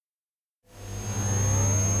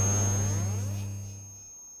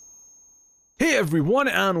everyone,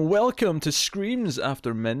 and welcome to Screams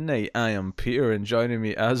After Midnight. I am Peter, and joining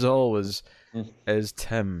me, as always, is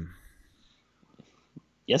Tim.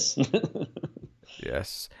 Yes.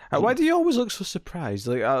 Yes. Why do you always look so surprised?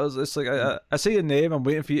 I say your name, I'm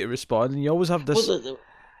waiting for you to respond, and you always have this.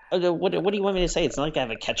 What do you want me to say? It's not like I have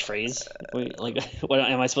a catchphrase. What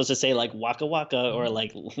am I supposed to say? Like waka waka or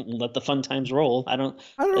like let the fun times roll? I don't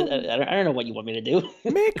know what you want me to do.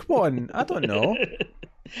 Make one. I don't know.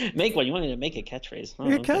 Make one. You want me to make a catchphrase?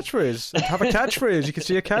 Make a catchphrase. Have a catchphrase. You can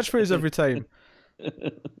see a catchphrase every time.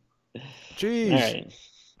 Jeez. All right.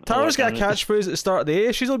 Tara's got a catchphrase at the start of the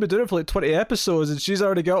day. She's only been doing it for like 20 episodes, and she's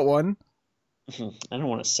already got one. I don't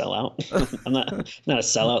want to sell out. I'm not a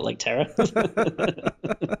sellout like Tara.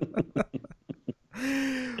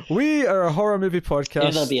 We are a horror movie podcast.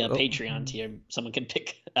 Maybe there'll be a Patreon tier. Someone can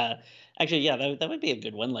pick. Actually, yeah, that would be a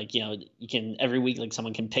good one. Like, you can every week, like,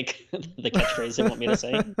 someone can pick the catchphrase they want me to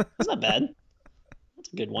say. It's not bad.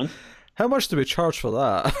 That's a good one. How much do we charge for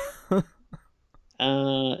that?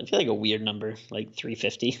 I feel like a weird number, like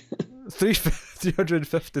 $3.50.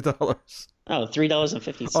 $350. Oh,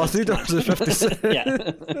 $3.50. Oh, $3.50. Yeah.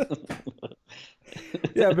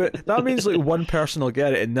 Yeah, but that means like one person will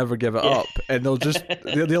get it and never give it up, and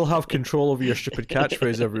they'll have control over your stupid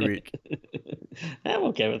catchphrase every week. I'm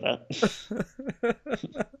okay with that.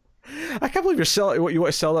 I can't believe what you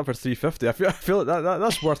want to sell that for $3.50. I feel like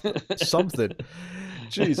that's worth something.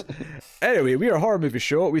 Jeez. Anyway, we are a horror movie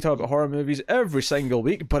show. We talk about horror movies every single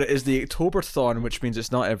week, but it is the Octoberthon, which means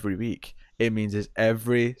it's not every week. It means it's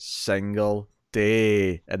every single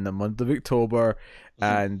day in the month of October.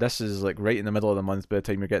 And this is like right in the middle of the month by the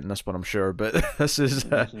time you're getting this one, I'm sure. But this is,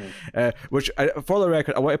 for the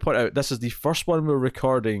record, I want to point out, this is the first one we're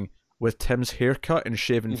recording with Tim's haircut and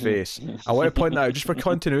shaven face. I want to point that out just for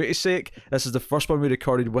continuity's sake. This is the first one we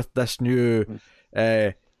recorded with this new,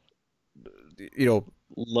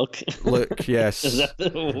 Look, yes. Is that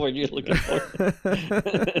the word you're looking for?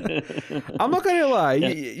 I'm not going to lie. Yeah.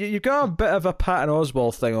 You've got a bit of a Patton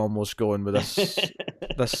Oswalt thing almost going with this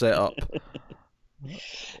setup.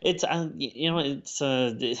 It's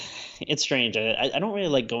it's strange. I don't really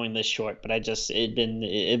like going this short, but it'd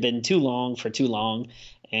been too long for too long,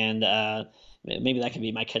 and maybe that could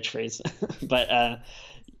be my catchphrase. But I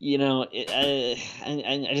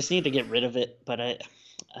just need to get rid of it. But I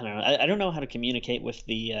don't know. I don't know how to communicate with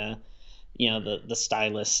the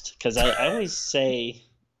stylist, because I always say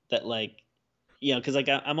that, like, because like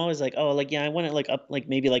I'm always like, oh, like, yeah, I want it like up, like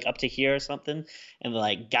maybe like up to here or something, and they're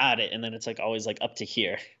like, got it, and then it's like always like up to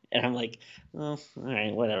here, and I'm like, oh, all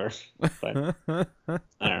right, whatever. But I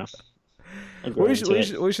don't know. What we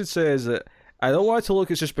should say is that I don't want it to look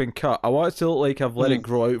it's just been cut. I want it to look like I've let it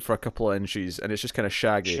grow out for a couple of inches and it's just kind of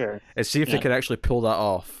shaggy. Sure. And see if they can actually pull that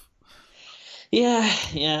off. Yeah,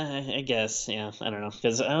 I guess. Yeah, I don't know,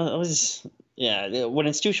 because I always, when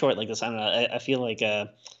it's too short like this, I don't know. I feel like I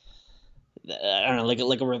don't know,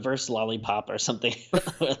 like a reverse lollipop or something.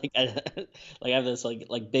 I have this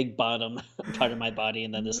like big bottom part of my body,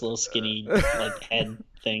 and then this little skinny like head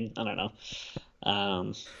thing. I don't know.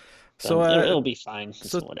 So it'll be fine.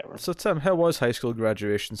 Whatever. So Tim, how was high school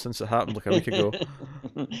graduation since it happened like a week ago?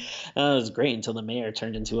 It was great until the mayor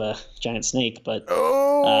turned into a giant snake. But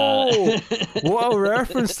what a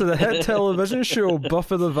reference to the hit television show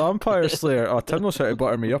Buffy the Vampire Slayer. Oh, Tim knows how to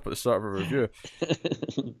butter me up at the start of a review.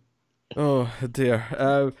 Oh dear.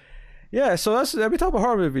 So we talk about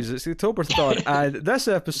horror movies. It's the Octoberthon, and this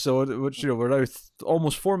episode, which we're now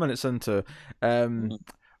almost 4 minutes into,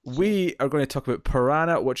 we are going to talk about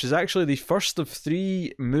Piranha, which is actually the first of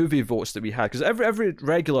 3 movie votes that we had. Because every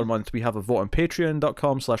regular month we have a vote on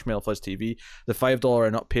patreon.com/MailFuzzTV. The $5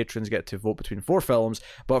 and up patrons get to vote between 4 films.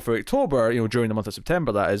 But for October, during the month of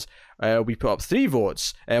September, that is, we put up 3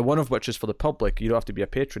 votes, one of which is for the public. You don't have to be a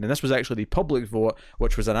patron. And this was actually the public vote,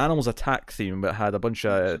 which was an Animals Attack theme, but had a bunch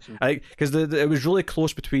of... because it was really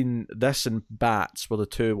close between this and Bats were the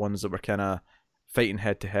 2 ones that were kind of fighting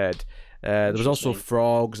head-to-head. There was also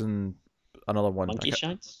Frogs and another one. Monkey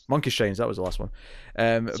Shines? Monkey Shines, that was the last one.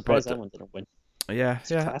 Surprised that one didn't win. Yeah,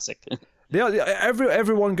 it's a classic.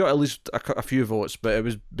 Everyone got at least a few votes, but it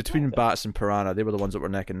was between Bats and Piranha. They were the ones that were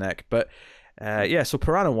neck and neck. But so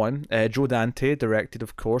Piranha won. Joe Dante directed,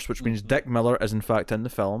 of course, which means Dick Miller is in fact in the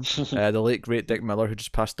film. The late great Dick Miller, who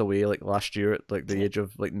just passed away like last year at like the age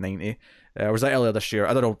of like 90. Or was that earlier this year?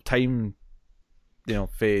 I don't know. Time,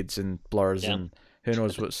 fades and blurs and who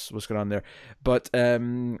knows what's going on there. But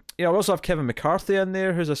we also have Kevin McCarthy in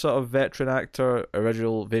there, who's a sort of veteran actor,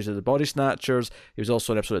 original Invasion of the Body Snatchers. He was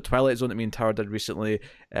also in an episode of Twilight Zone that me and Tara did recently.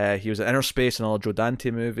 He was in Inner Space, another Joe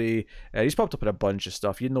Dante movie. He's popped up in a bunch of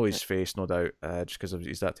stuff. You know his face, no doubt, just because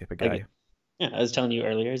he's that type of guy. Yeah, I was telling you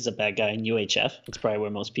earlier, he's a bad guy in UHF. That's probably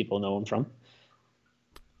where most people know him from.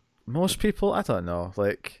 Most people, I don't know.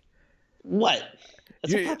 Like, What?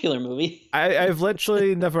 That's a you, popular movie. I've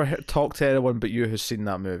literally never talked to anyone but you who's seen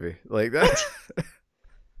that movie. Like that.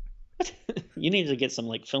 You need to get some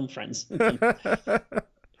like film friends. Don't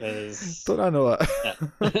I know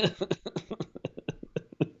it?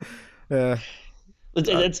 Yeah.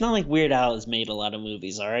 It's not like Weird Al has made a lot of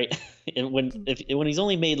movies, all right? And when he's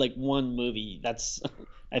only made like one movie, that's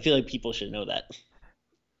I feel like people should know that.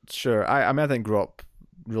 Sure. I mean, I didn't grow up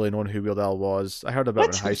really knowing who Weird Al was. I heard about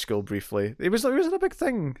him in high school briefly. He was a big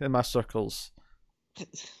thing in my circles.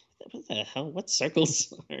 What the hell? What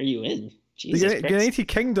circles are you in? The Jesus Christ. United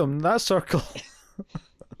Kingdom, that circle.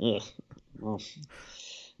 Ugh. Well,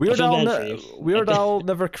 Weird I feel Al, bad for you. Weird Al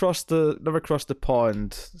never crossed the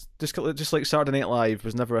pond. Just like Saturday Night Live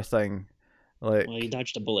was never a thing. Like, well, you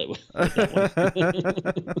dodged a bullet with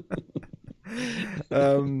that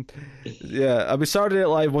one. Yeah, I mean, Saturday Night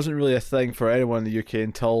Live wasn't really a thing for anyone in the UK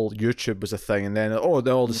until YouTube was a thing, and then then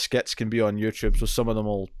all the skits can be on YouTube, so some of them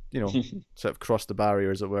will, sort of cross the barrier,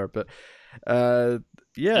 as it were. But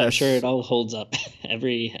yeah, I'm sure it all holds up.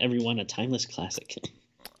 Every one a timeless classic.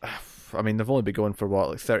 I mean, they've only been going for what,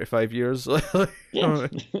 like 35 years, Yeah.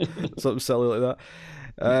 something silly like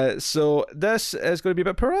that. So this is going to be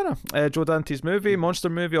about Piranha, Joe Dante's movie, monster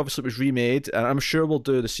movie. Obviously, it was remade, and I'm sure we'll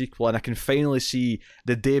do the sequel. And I can finally see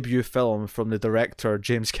the debut film from the director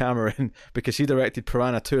James Cameron, because he directed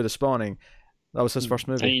Piranha 2: The Spawning. That was his first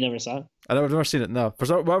movie. And you never saw it? I've never seen it. No,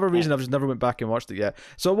 for whatever reason, I've just never went back and watched it yet.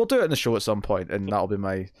 So we'll do it in the show at some point, and that'll be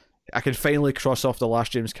my. I can finally cross off the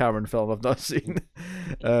last James Cameron film I've not seen.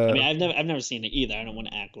 I mean, I've never seen it either. I don't want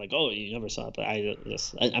to act like, oh, you never saw it, but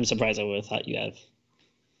I'm surprised I would have thought you have.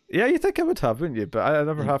 Yeah, you think I would have, wouldn't you? But I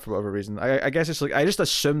never have for whatever reason. I guess it's like I just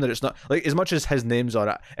assume that it's not like, as much as his name's on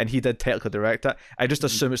it and he did technically direct it. I just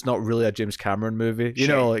assume it's not really a James Cameron movie. You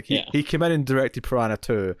know, like he came in and directed Piranha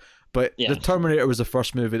 2, but the Terminator was the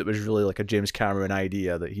first movie that was really like a James Cameron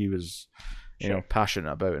idea that he was,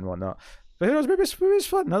 passionate about and whatnot. But who knows, maybe it's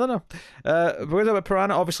fun. I don't know. But we're talking about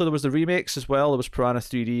Piranha. Obviously, there was the remakes as well. There was Piranha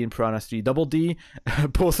 3D and Piranha 3 Double D,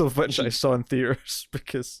 both of which I saw in theaters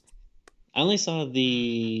because I only saw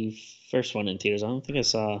the first one in theaters. I don't think I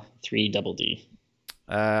saw 3 Double D.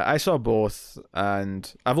 I saw both,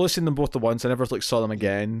 and I've only seen them both at once. I never saw them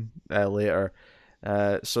again later.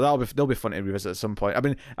 So they'll be fun to revisit at some point. I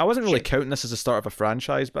mean, I wasn't really counting this as the start of a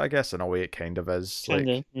franchise, but I guess in a way it kind of is.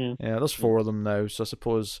 Kinda, yeah. There's 4 of them now, so I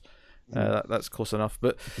suppose. That's close enough.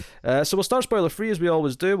 But so we'll start spoiler free as we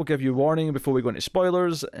always do. We'll give you a warning before we go into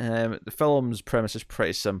spoilers. The film's premise is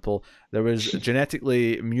pretty simple. There was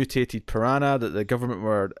genetically mutated piranha that the government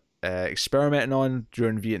were experimenting on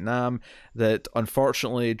during Vietnam, that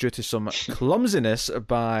unfortunately, due to some clumsiness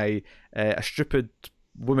by a stupid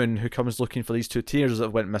woman who comes looking for these 2 teenagers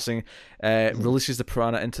that went missing, releases the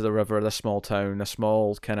piranha into the river, this small town, a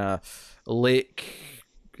small kind of lake,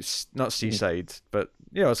 not seaside, but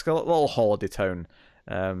it's a little holiday town,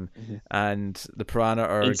 and the piranha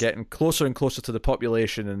are getting closer and closer to the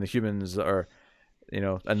population and the humans that are, in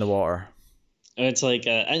the water. It's like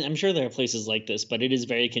I'm sure there are places like this, but it is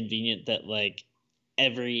very convenient that like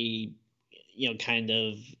every kind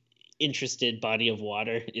of interested body of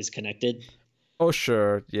water is connected. Oh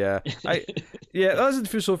sure, yeah, that doesn't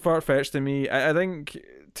feel so far fetched to me. I think.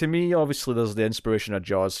 To me, obviously, there's the inspiration of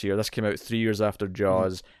Jaws here. This came out 3 years after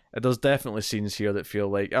Jaws. There's definitely scenes here that feel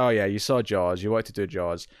like, oh yeah, you saw Jaws, you wanted to do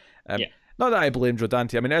Jaws. Not that I blame Joe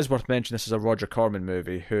Dante. I mean, it is worth mentioning this is a Roger Corman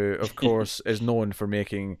movie, who, of course, is known for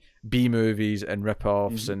making B movies and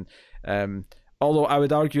rip-offs. And although I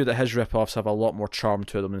would argue that his rip-offs have a lot more charm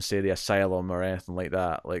to them than, say, The Asylum or anything like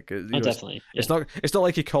that. Like, definitely. It's not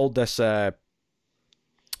like he called this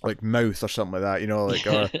like Mouth or something like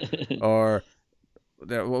that. Or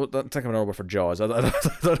well, think of another word for Jaws. I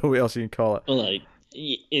don't know what else you can call it. Well, like,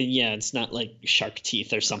 it's not like shark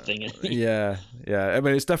teeth or something. yeah. I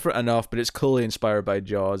mean, it's different enough, but it's clearly inspired by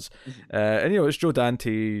Jaws. And it's Joe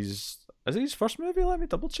Dante's. Is it his first movie? Let me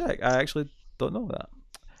double check. I actually don't know that.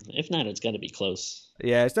 If not, it's got to be close.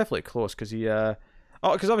 Yeah, it's definitely close because he.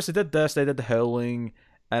 Because obviously did this. They did The Howling,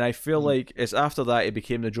 and I feel like it's after that it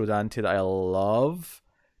became the Joe Dante that I love.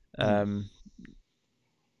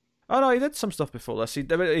 Oh no, he did some stuff before this. He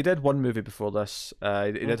did one movie before this.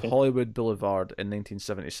 He did Hollywood Boulevard in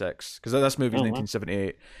 1976, because this movie is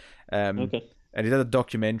 1978. And he did a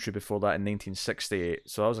documentary before that in 1968.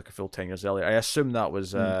 So that was like a full 10 years earlier. I assume that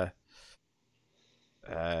was like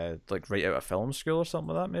right out of film school or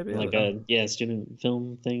something like that, maybe. Like a student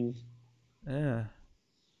film thing. Yeah,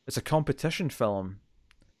 it's a competition film.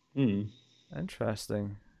 Hmm.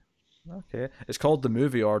 Interesting. Okay, it's called The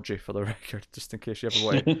Movie Orgy for the record, just in case you ever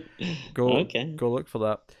want to go Okay, go look for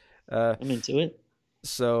that. Uh, I'm into it.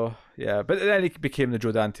 so yeah, but then it became the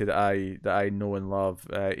Joe Dante that I know and love.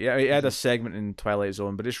 Yeah, he had a Hmm. segment in Twilight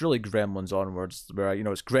Zone, but it's really Gremlins onwards, where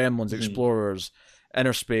it's Gremlins, Hmm. Explorers,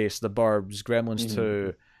 Inner Space, The Burbs, Gremlins Hmm.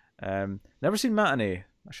 2. Never seen Matinee.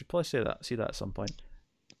 I should probably see that at some point.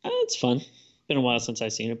 It's fun. Been a while since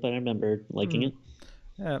I've seen it, but I remember liking Hmm. it.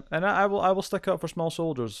 Yeah, and I will stick up for Small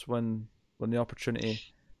Soldiers when the opportunity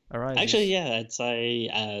Actually, arises.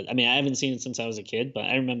 yeah, I mean, I haven't seen it since I was a kid, but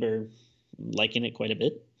I remember liking it quite a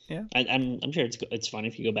bit. Yeah, I'm sure it's fun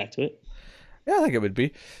if you go back to it. yeah, I think it would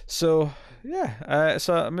be. So yeah, it's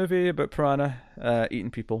a movie about piranha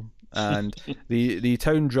eating people, and the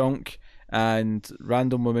town drunk and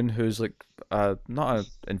random woman who's like not an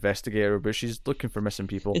investigator, but she's looking for missing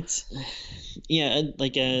people. It's yeah,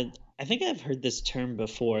 I think I've heard this term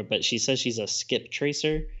before, but she says she's a skip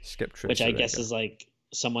tracer, Skip which I Tracer, there you guess go. is like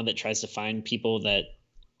someone that tries to find people that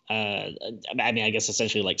uh I mean, I guess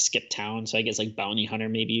essentially like skip town, so I guess like bounty hunter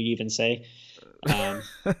maybe you'd even say. Um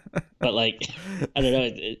but like I don't know,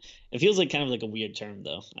 it feels like kind of like a weird term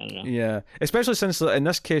though. I don't know. Yeah, especially since in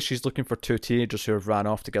this case she's looking for two teenagers who have ran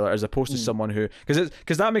off together, as opposed to Mm. someone who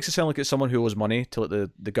because that makes it sound like it's someone who owes money to like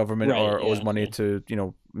the government Right, or owes yeah, money yeah.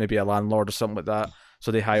 to maybe a landlord or something like that. So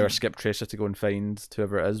they hire a Mhm. skip tracer to go and find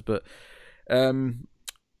whoever it is. But um,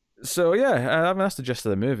 so yeah, I mean that's the gist of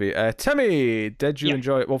the movie. Timmy, did you Yeah.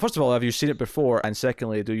 enjoy? Well, first of all, have you seen it before? And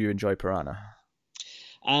secondly, do you enjoy Piranha?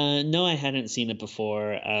 No, I hadn't seen it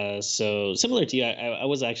before. So similar to you, I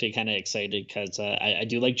was actually kind of excited because I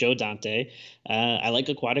do like Joe Dante. I like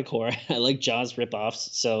Aquatic Horror. I like Jaws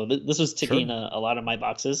ripoffs. So this was ticking Sure. a lot of my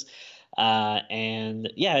boxes.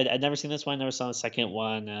 And yeah, I'd never seen this one. Never saw the second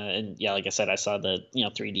one. And yeah, like I said, I saw the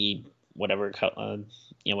 3D whatever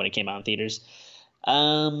when it came out in theaters.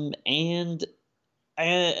 And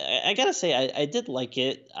I gotta say I did like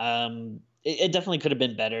it. It definitely could have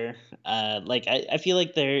been better. Like I feel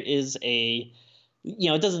like there is it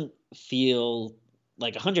doesn't feel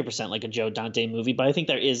like 100% like a Joe Dante movie, but I think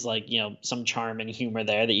there is like some charm and humor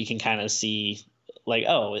there that you can kind of see, like,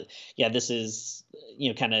 oh yeah, this is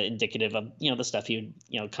kind of indicative of the stuff he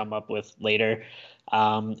would come up with later.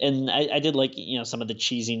 And I did like some of the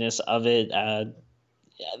cheesiness of it.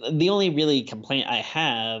 The only really complaint I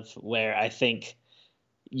have, where I think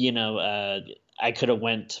you know, I could have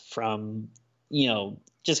went from,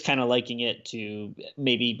 just kind of liking it to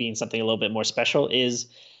maybe being something a little bit more special is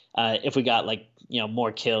if we got like,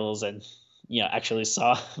 more kills and, actually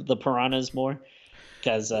saw the piranhas more.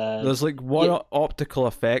 Because, There's like one yeah, optical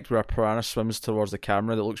effect where a piranha swims towards the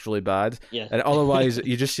camera that looks really bad, yeah, and otherwise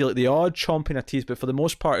you just see like the odd chomping of teeth. But for the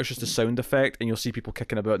most part, it's just a sound effect, and you'll see people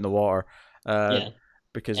kicking about in the water, uh, yeah.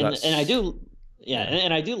 because And I that's do, yeah, yeah.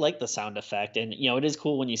 and I do like the sound effect, and it is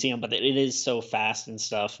cool when you see them, but it is so fast and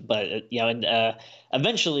stuff. But and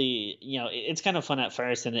eventually, it's kind of fun at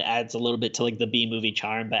first, and it adds a little bit to like the B movie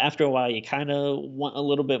charm. But after a while, you kind of want a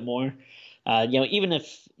little bit more. Even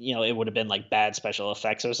if it would have been like bad special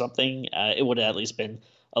effects or something, it would have at least been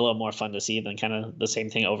a little more fun to see than kind of the same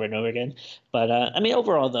thing over and over again. But I mean,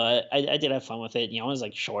 overall though, I did have fun with it. It was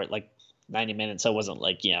like short, like 90 minutes, so it wasn't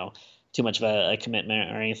like too much of a commitment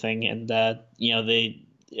or anything. And the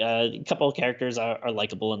couple of characters are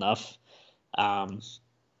likable enough. Um,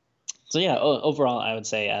 so yeah, overall, I would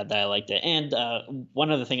say that I liked it. And one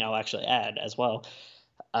other thing I'll actually add as well,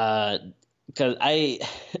 because I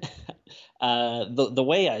the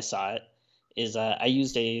way I saw it is I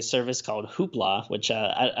used a service called Hoopla, which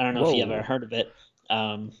I don't know if you ever Whoa, heard of it.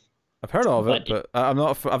 I've heard of But it, but I'm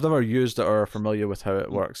not. I've never used it or familiar with how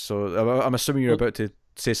it works. So I'm assuming you're well, about to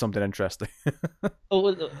say something interesting.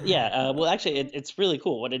 yeah, well, actually, it's really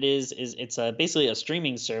cool. What it is it's basically a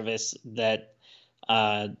streaming service that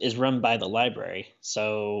is run by the library.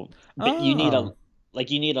 So you need Oh,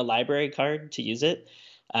 you need a library card to use it,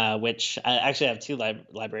 which I actually have two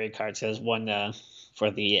library cards. There's one for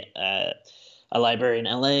the a library in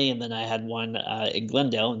LA, and then I had one in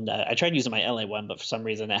Glendale. And I tried using my LA one, but for some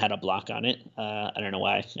reason it had a block on it. I don't know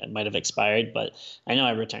why. It might have expired, but I know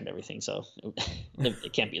I returned everything, so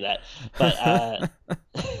it can't be that. But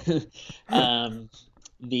um,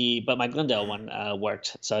 but my Glendale one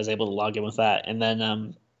worked, so I was able to log in with that. And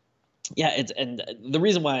then yeah, it's and the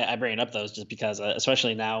reason why I bring it up though is just because,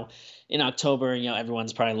 especially now in October,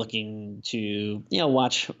 everyone's probably looking to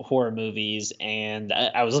watch horror movies, and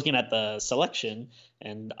I was looking at the selection,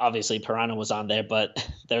 and obviously Piranha was on there, but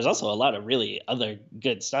there's also a lot of really other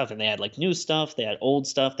good stuff, and they had like new stuff, they had old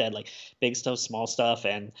stuff, they had like big stuff, small stuff,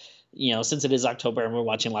 and since it is October and we're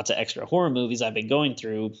watching lots of extra horror movies, I've been going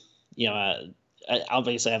through, you know.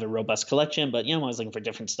 obviously I have a robust collection, but I'm always looking for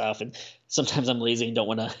different stuff, and sometimes I'm lazy and don't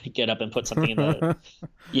want to get up and put something in the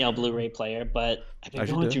Blu-ray player. But I've been As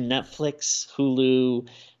you going do. through Netflix, Hulu,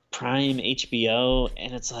 Prime, HBO,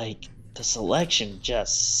 and it's like the selection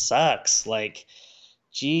just sucks. Like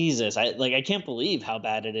Jesus, I can't believe how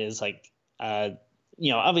bad it is. Like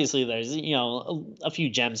obviously there's a few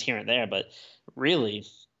gems here and there, but really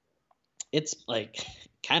it's like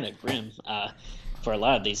kind of grim for a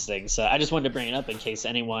lot of these things. So I just wanted to bring it up in case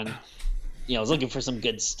anyone is looking for some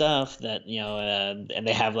good stuff that and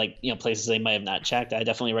they have like places they might have not checked. I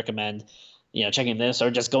definitely recommend checking this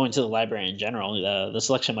or just going to the library in general. The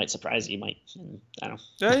selection might surprise you. Might I don't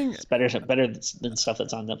know. I think, It's better than stuff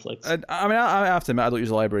that's on Netflix. I mean, I have to admit I don't use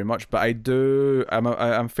the library much, but I do.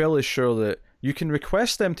 I'm fairly sure that you can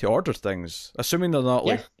request them to order things, assuming they're not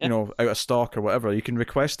like out of stock or whatever. You can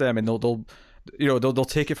request them, and they'll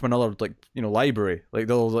take it from another like library. Like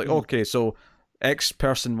they'll like okay, so X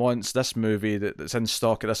person wants this movie that's in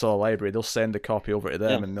stock at this other library. They'll send a copy over to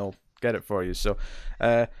them, and they'll get it for you. So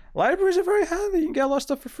libraries are very handy. You can get a lot of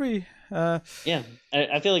stuff for free. I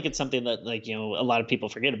feel like it's something that like a lot of people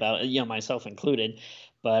forget about, myself included.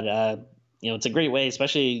 But it's a great way,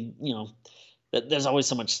 especially there's always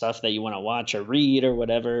so much stuff that you want to watch or read or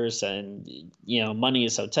whatever. So, and money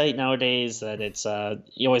is so tight nowadays that it's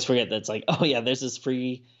you always forget that it's like, oh yeah, there's this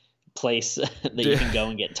free place that you can go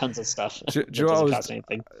and get tons of stuff that doesn't cost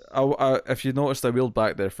anything. If you noticed, I wheeled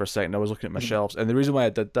back there for a second. I was looking at my shelves, and the reason why I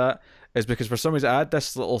did that is because for some reason I had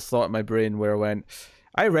this little thought in my brain where I went,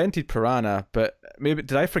 I rented Piranha, but maybe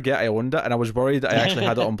did I forget I owned it, and I was worried that I actually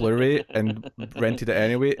had it on Blu-ray and rented it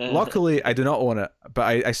anyway. Luckily, I do not own it, but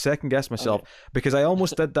I second guessed myself because I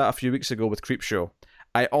almost did that a few weeks ago with Creepshow.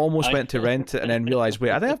 I almost went to rent it and then realized,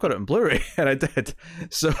 wait, I think I've got it on Blu-ray, and I did.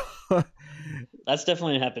 So that's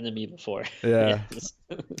definitely happened to me before. Yeah. It's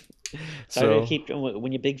hard to keep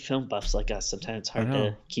when you're big film buffs like us. Sometimes it's hard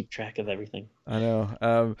to keep track of everything. I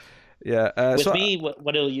know. With me,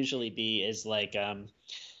 what it'll usually be is like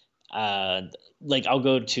I'll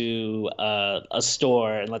go to a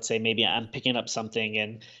store and let's say maybe I'm picking up something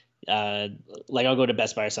and like I'll go to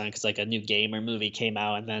Best Buy or something because like a new game or movie came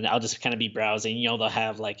out, and then I'll just kind of be browsing. They'll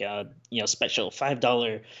have like a special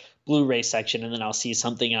 $5 Blu-ray section, and then I'll see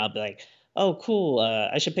something and I'll be like, oh cool,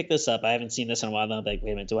 I should pick this up. I haven't seen this in a while. And I'm like,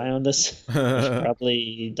 wait a minute, do I own this? I should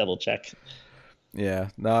probably double check. Yeah,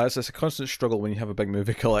 no, it's a constant struggle when you have a big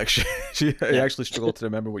movie collection. You actually struggle to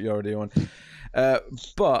remember what you already own.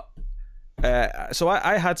 So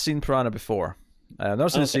I had seen Piranha before. I've never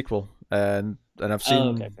seen the sequel, and I've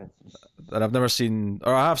seen, and I've never seen,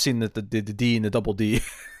 or I have seen the D and the double D.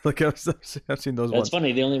 Like I've seen those ones. That's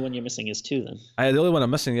funny. The only one you're missing is 2 then. The only one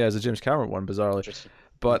I'm missing, is the James Cameron one, bizarrely.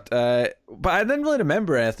 But I didn't really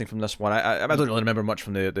remember anything from this one. I don't really remember much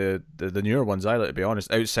from the newer ones either, to be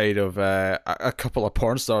honest, outside of a couple of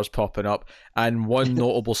porn stars popping up and one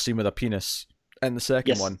notable scene with a penis in the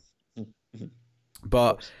second one. Mm-hmm.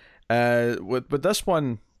 But with this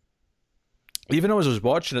one, even as I was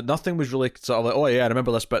watching it, nothing was really sort of like, oh yeah, I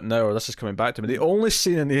remember this bit now, or this is coming back to me. The only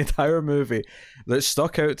scene in the entire movie that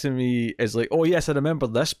stuck out to me is like, oh yes, I remember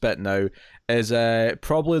this bit now, is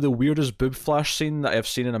probably the weirdest boob flash scene that I've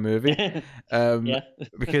seen in a movie.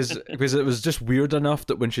 because it was just weird enough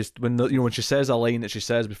that when she says a line that she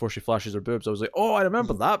says before she flashes her boobs, I was like, oh, I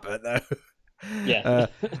remember that bit now.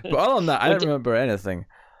 But other than that, I didn't remember anything.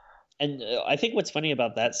 And I think what's funny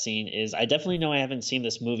about that scene is I definitely know I haven't seen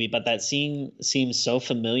this movie, but that scene seems so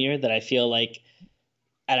familiar that I feel like,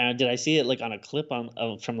 I don't know, did I see it like on a clip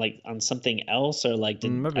from like on something else, or like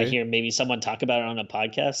did I hear maybe someone talk about it on a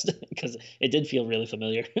podcast? Because it did feel really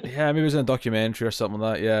familiar. Yeah, maybe it was in a documentary or something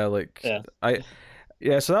like that.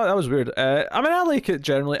 So that was weird. I mean, I like it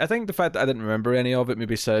generally. I think the fact that I didn't remember any of it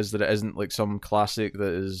maybe says that it isn't like some classic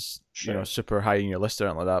that is super high in your list or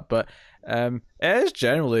anything like that. But it is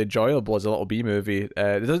generally enjoyable as a little B movie.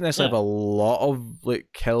 It doesn't necessarily have a lot of like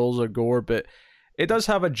kills or gore, but it does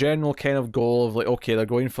have a general kind of goal of like, okay, they're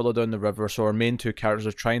going further down the river, so our main 2 characters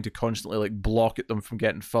are trying to constantly like block at them from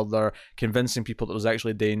getting further, convincing people that there's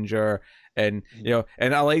actually danger, and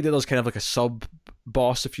and I like that there's kind of like a sub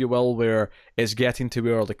boss, if you will, where it's getting to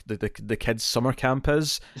where the kids' summer camp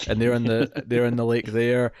is, and they're in the lake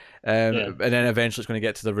there, and then eventually it's going to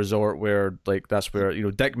get to the resort where like that's where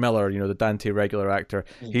Dick Miller, the Dante regular actor,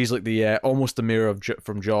 he's like the almost the mayor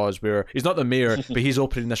from Jaws, where he's not the mayor, but he's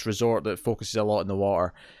opening this resort that focuses a lot in the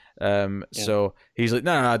water. So he's like,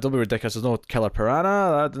 no, don't be ridiculous. There's no killer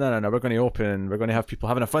piranha. No. We're going to open. We're going to have people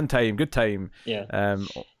having a fun time, good time.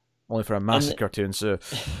 Only for a massacre to ensue.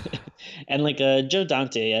 And like Joe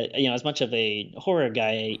Dante, as much of a horror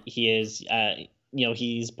guy he is,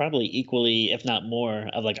 he's probably equally, if not more,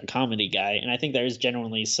 of like a comedy guy. And I think there's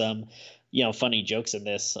genuinely some, funny jokes in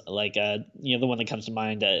this. Like, the one that comes to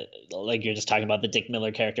mind, like you're just talking about the Dick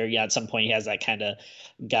Miller character. Yeah, at some point he has that kind of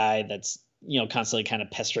guy that's, constantly kind of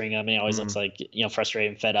pestering him, and he always looks like,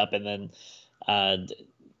 frustrated and fed up. And then,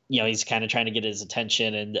 he's kind of trying to get his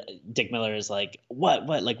attention, and Dick Miller is like, what,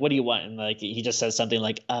 like, what do you want? And like, he just says something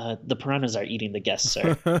like, the piranhas are eating the guests,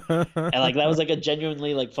 sir. And like, that was like a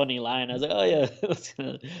genuinely like funny line. I was like, oh yeah,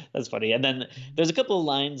 that's funny. And then there's a couple of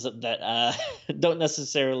lines that don't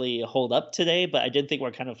necessarily hold up today, but I did think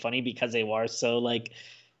were kind of funny because they were so like,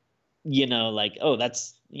 like, oh,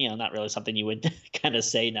 that's, not really something you would kind of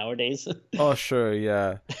say nowadays. Oh, sure,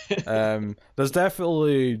 yeah. There's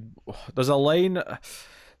definitely, there's a line...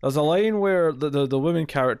 There's a line where the woman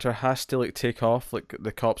character has to like take off like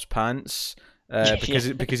the cop's pants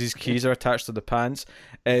because his keys are attached to the pants,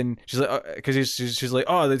 and she's like, because she's like,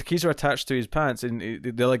 oh, the keys are attached to his pants, and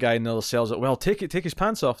the other guy in the other cell's like, well, take his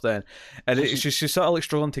pants off then, and she's sort of like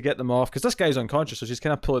struggling to get them off because this guy's unconscious, so she's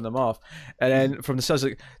kind of pulling them off, and then from the cells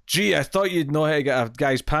like, gee, I thought you'd know how to get a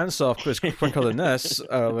guy's pants off quicker than this.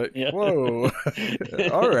 Like, whoa,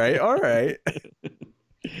 all right.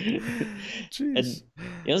 Jeez. And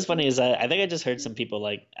what's funny is I think I just heard some people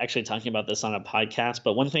like actually talking about this on a podcast.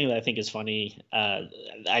 But one thing that I think is funny,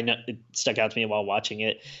 I know it stuck out to me while watching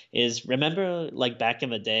it, is remember like back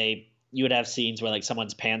in the day, you would have scenes where like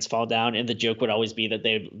someone's pants fall down, and the joke would always be that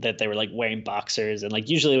they were like wearing boxers, and like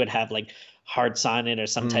usually would have like hearts on it or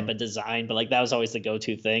some type of design, but like that was always the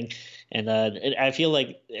go-to thing. And I feel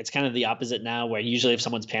like it's kind of the opposite now, where usually if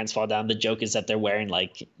someone's pants fall down, the joke is that they're wearing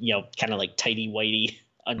like kind of like tighty whitey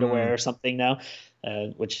underwear or something now,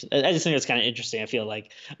 which I just think it's kind of interesting. I feel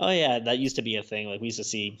like, oh yeah, that used to be a thing. Like we used to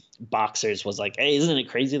see boxers was like, hey, isn't it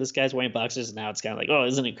crazy this guy's wearing boxers? And now it's kind of like, oh,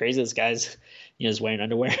 isn't it crazy this guy's is wearing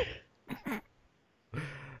underwear?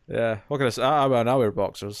 Yeah, what can I say? I wear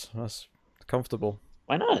boxers. That's comfortable.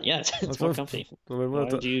 Why not? Yeah, it's more comfy. Why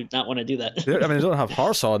would you not want to do that? I mean, they don't have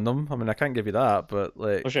hearts on them. I mean, I can't give you that, but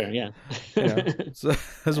like, oh sure, yeah. So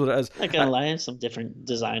that's what it is. I can lie, some different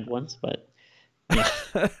designed ones, but yeah,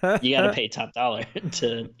 you got to pay top dollar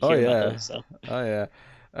to hear about those. So. Oh yeah.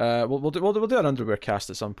 We'll do an underwear cast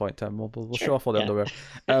at some point, Tim. We'll show off all the underwear.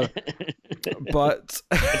 But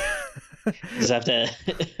just have to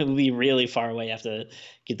be really far away. Have to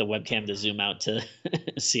get the webcam to zoom out to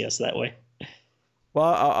see us that way. Well,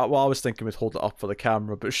 I was thinking we'd hold it up for the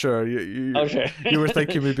camera, but sure, you were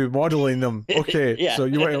thinking we'd be modeling them. Okay, yeah. So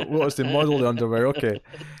you want us to model the underwear? Okay,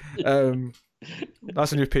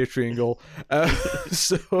 that's a new Patreon goal.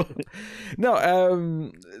 So no,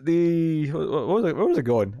 where was it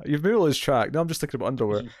going? You've moved all this track. Now I'm just thinking about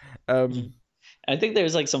underwear. I think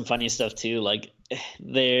there's like some funny stuff too. Like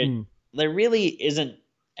there really isn't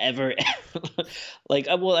ever like,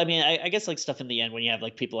 well, I mean, I guess like stuff in the end when you have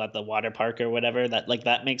like people at the water park or whatever, that like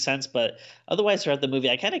that makes sense. But otherwise throughout the movie,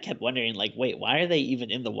 I kind of kept wondering like, wait, why are they even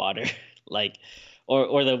in the water? Like,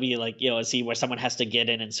 or there'll be like, a scene where someone has to get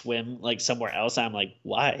in and swim like somewhere else. I'm like,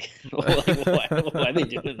 why? Like, why are they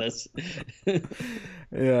doing this?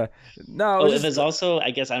 Yeah. No. And there's also,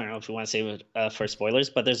 I guess, I don't know if we want to say for spoilers,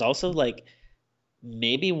 but there's also like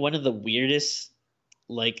maybe one of the weirdest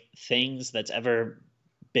like things that's ever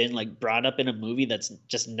been like brought up in a movie that's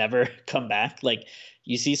just never come back. Like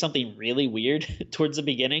you see something really weird towards the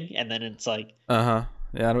beginning, and then it's like, yeah,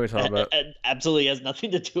 I know what you're talking about. It absolutely has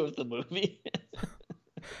nothing to do with the movie.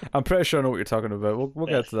 I'm pretty sure I know what you're talking about. We'll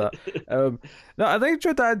get to that. No, I think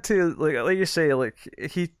Joe Dante, like you say, like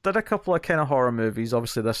he did a couple of kind of horror movies.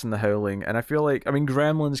 Obviously, this and The Howling, and I feel like, I mean,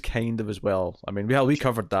 Gremlins kind of as well. I mean, we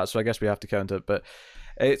covered that, so I guess we have to count it. But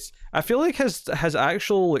I feel like his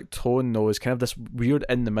actual like tone though is kind of this weird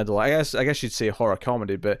in the middle. I guess you'd say horror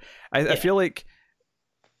comedy, but I feel like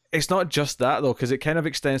it's not just that though, because it kind of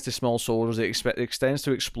extends to small soldiers. It extends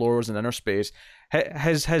to explorers in inner space.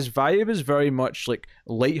 His vibe is very much like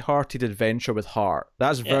light-hearted adventure with heart.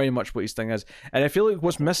 That's very much what his thing is. And I feel like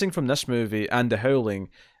what's missing from this movie and The Howling,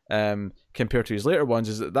 compared to his later ones,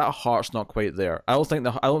 is that heart's not quite there. I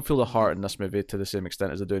don't feel the heart in this movie to the same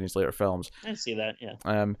extent as I do in his later films. I see that,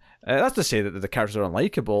 yeah. That's to say that the characters are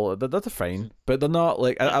unlikable. They're fine, but they're not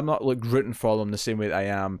like, I'm not like rooting for them the same way that I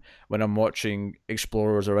am when I'm watching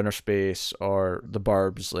Explorers or Inner Space or The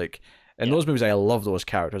Burbs. Like in those movies, I love those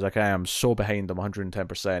characters. Like I am so behind them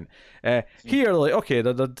 110%. Here, like, okay,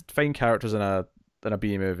 they're fine characters in a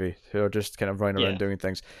B movie who are just kind of running around doing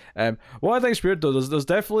things. What I think is weird though, there's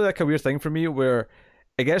definitely like a weird thing for me where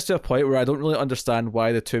it gets to a point where I don't really understand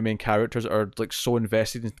why the two main characters are like so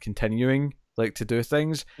invested in continuing like to do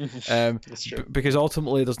things. That's true. Because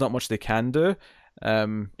ultimately there's not much they can do.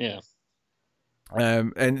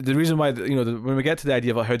 And the reason why, when we get to the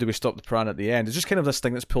idea of like, how do we stop the piranha at the end, it's just kind of this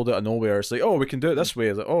thing that's pulled out of nowhere. It's like, oh, we can do it this way.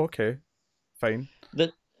 It's like, oh, okay, fine.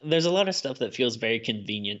 There's a lot of stuff that feels very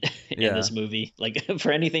convenient in this movie. Like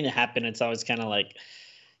for anything to happen, it's always kind of like,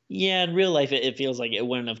 yeah, in real life, it feels like it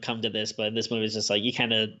wouldn't have come to this, but this movie is just like, you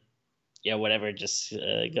kind of, whatever, just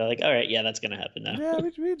go like, all right, yeah, that's going to happen now. Yeah,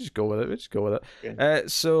 we just go with it. Yeah.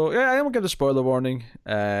 So, yeah, I won't give the spoiler warning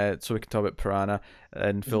so we can talk about Piranha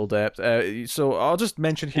in full depth. So I'll just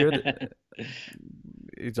mention here that...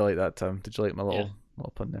 Did you like that, Tim? Did you like my little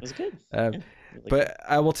pun there? It was good. But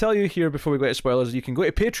I will tell you here before we go to spoilers, you can go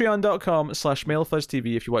to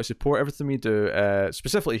patreon.com/MailFuzzTV if you want to support everything we do,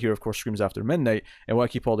 specifically here, of course, Screams After Midnight, and want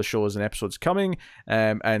to keep all the shows and episodes coming,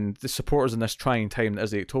 and the supporters in this trying time that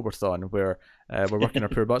is the Octoberthon, where we're working our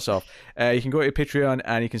poor butts off. You can go to Patreon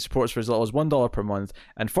and you can support us for as little as $1 per month,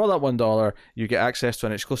 and for that $1 you get access to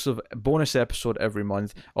an exclusive bonus episode every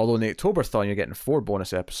month, although in the Octoberthon you're getting 4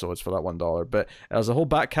 bonus episodes for that $1, but there's a whole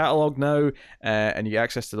back catalogue now, and you get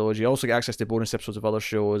access to those. You also get access to bonus episodes of other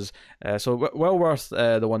shows, so well worth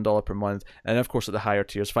the $1 per month. And of course at the higher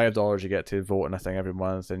tiers, $5, you get to vote on a thing every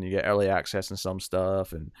month, and you get early access and some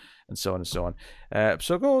stuff, and so on and so on.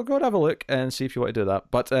 So go and have a look and see if you want to do that.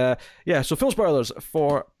 But so full spoilers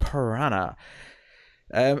for Piranha.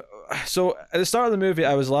 So at the start of the movie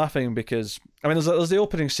I was laughing because there's the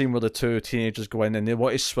opening scene where the 2 teenagers go in and they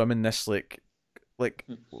want to swim in this like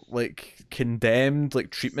condemned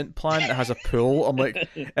treatment plant that has a pool. I'm like,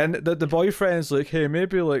 and the boyfriend's like, hey,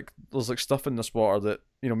 maybe there's stuff in this water that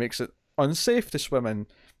makes it unsafe to swim in.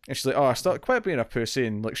 And she's like, oh, stop, quit being a pussy,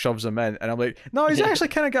 and shoves him in. And I'm like, no, he's actually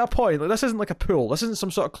kind of got a point. This isn't like a pool. This isn't some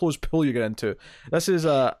sort of closed pool you get into. This is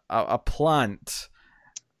a plant.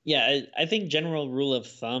 Yeah, I think general rule of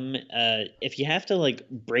thumb, if you have to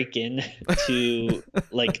break in to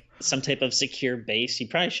some type of secure base, you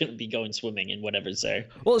probably shouldn't be going swimming in whatever's there.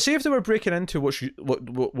 Well, see, if they were breaking into what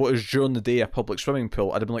is during the day a public swimming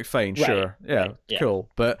pool, I'd have been like, fine, right, sure, yeah, cool.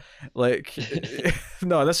 But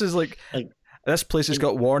no, this is this place has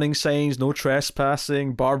got warning signs, no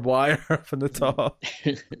trespassing, barbed wire from the top.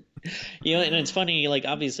 And it's funny,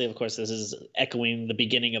 obviously, of course, this is echoing the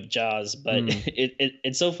beginning of Jaws, but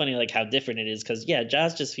it's so funny, how different it is, because,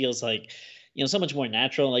 Jaws just feels so much more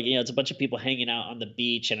natural. It's a bunch of people hanging out on the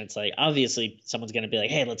beach, and it's obviously someone's going to be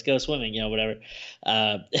like, hey, let's go swimming, whatever.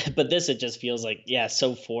 But this, it just feels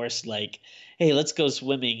so forced, hey, let's go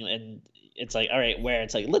swimming. And it's all right, where?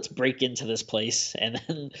 It's let's break into this place. And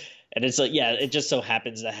then, and it's it just so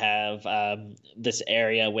happens to have this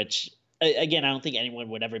area, which, again, I don't think anyone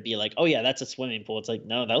would ever be like, oh yeah, that's a swimming pool. It's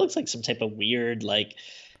no, that looks like some type of weird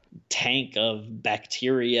tank of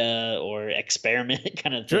bacteria or experiment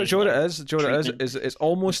kind of thing. Do you know what it is? Do you know what it is? It's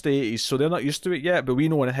almost the 80s, so they're not used to it yet, but we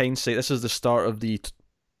know in hindsight this is the start of the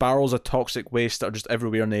barrels of toxic waste that are just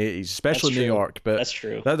everywhere in the 80s, especially in New York. But that's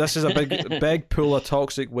true. This is a big pool of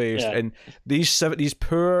toxic waste, and these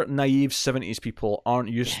poor, naive 70s people aren't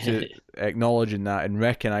used to acknowledging that and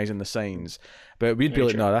recognizing the signs. But we'd be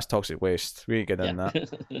no, that's toxic waste. We ain't getting in that.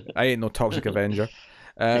 I ain't no toxic Avenger.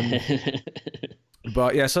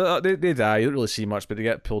 But yeah, so they die. You don't really see much, but they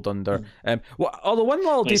get pulled under. Although one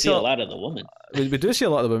little detail, we see a lot of the woman. We do see a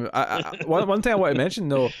lot of the women. One thing I want to mention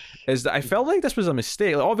though is that I felt like this was a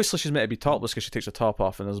mistake. Obviously, she's meant to be topless because she takes her top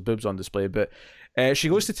off and there's boobs on display. But she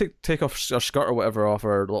goes to take off her skirt or whatever off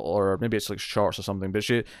her, or maybe it's shorts or something. But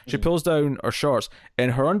she pulls down her shorts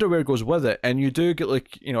and her underwear goes with it, and you do get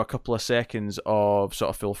a couple of seconds of sort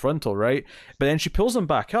of full frontal, right? But then she pulls them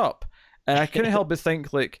back up, and I couldn't help but think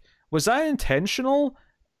was that intentional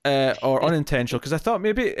or unintentional? Because I thought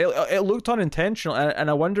maybe it looked unintentional, and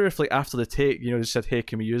I wonder if after the take, they said, hey,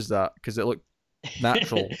 can we use that? Because it looked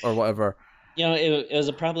natural or whatever. It was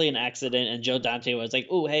probably an accident, and Joe Dante was like,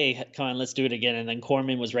 oh, hey, come on, let's do it again. And then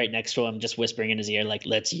Corman was right next to him, just whispering in his ear,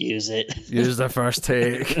 let's use it. Use the first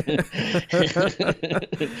take.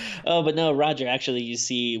 Oh, but no, Roger, actually, you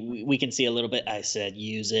see, we can see a little bit. I said,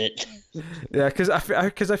 use it. Yeah, because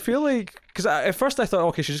I feel at first I thought,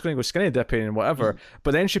 okay, she's just going to go skinny dipping and whatever,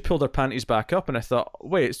 but then she pulled her panties back up, and I thought,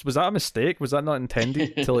 wait, was that a mistake? Was that not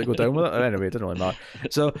intended to go down with it? Anyway, it didn't really matter.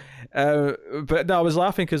 So, but no, I was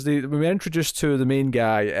laughing because we were introduced to the main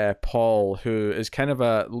guy, Paul, who is kind of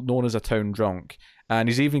known as a town drunk, and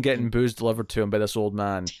he's even getting booze delivered to him by this old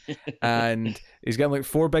man, and he's getting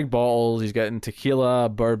 4 big bottles. He's getting tequila,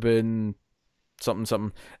 bourbon,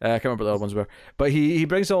 something. I can't remember what the other ones were, but he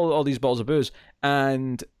brings all these bottles of booze,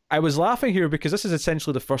 and I was laughing here because this is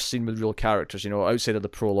essentially the first scene with real characters, outside of the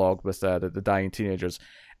prologue with the dying teenagers.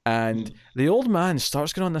 And the old man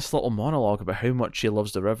starts going on this little monologue about how much he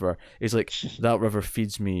loves the river. He's like, that river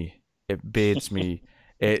feeds me, it bathes me,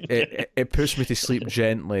 it puts me to sleep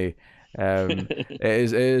gently.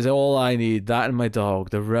 It is all I need. That and my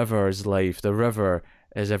dog. The river is life. The river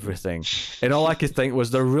is everything. And all I could think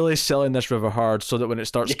was they're really selling this river hard so that when it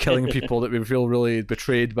starts killing people, that we feel really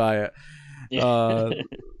betrayed by it. Yeah.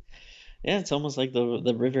 Yeah, it's almost like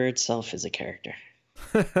the river itself is a character.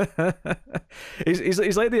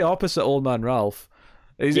 He's like the opposite Old Man Ralph.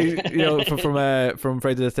 He's from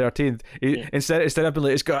Friday the 13th. Instead of being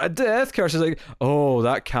like, it's got a death curse, he's like, oh,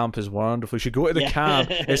 that camp is wonderful. You should go to the camp.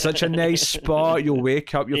 It's such a nice spot. You'll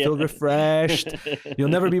wake up. You'll feel refreshed. You'll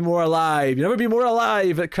never be more alive. You'll never be more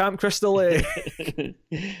alive at Camp Crystal Lake.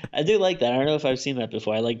 I do like that. I don't know if I've seen that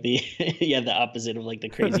before. I like the the opposite of like the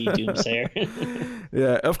crazy doomsayer.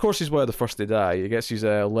 Yeah, of course he's one of the first to die. He gets his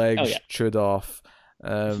legs chewed off.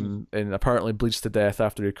 And apparently bleeds to death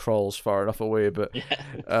after he crawls far enough away. But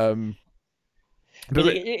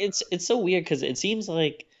it's so weird because it seems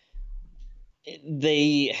like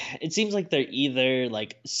they're either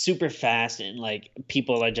like super fast and like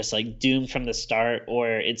people are just like doomed from the start, or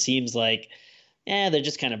it seems like they're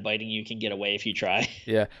just kind of biting you can get away if you try.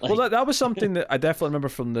 Yeah. Like, well, that was something that I definitely remember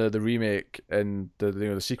from the remake and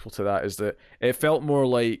the sequel to that, is that it felt more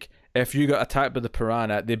like if you got attacked by the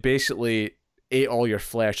piranha, they basically ate all your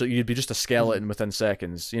flesh. Like you'd be just a skeleton within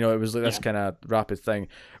seconds. It was like this kind of rapid thing.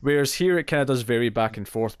 Whereas here it kind of does vary back and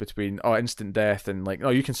forth between instant death and like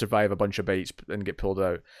you can survive a bunch of bites and get pulled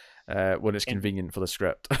out when it's convenient for the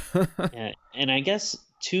script. Yeah, and I guess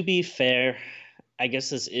to be fair, I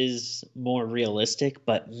guess this is more realistic.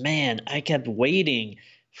 But man, I kept waiting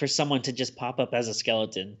for someone to just pop up as a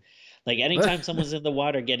skeleton. Like anytime someone's in the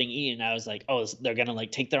water getting eaten, I was like, oh, they're going to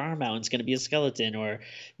like take their arm out and it's going to be a skeleton, or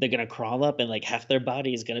they're going to crawl up and like half their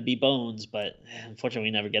body is going to be bones. But unfortunately,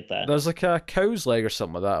 we never get that. There's like a cow's leg or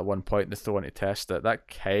something like that at one point they throw in to test it. That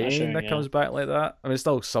kind of comes back like that. I mean, it's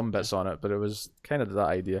still some bits on it, but it was kind of that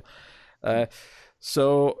idea.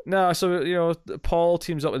 So Paul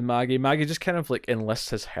teams up with Maggie. Maggie just kind of like enlists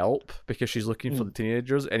his help because she's looking for the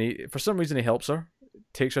teenagers, and for some reason he helps her,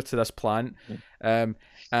 takes her to this plant.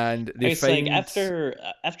 And they find like after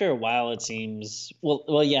a while it seems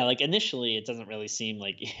like initially it doesn't really seem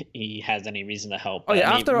like he has any reason to help.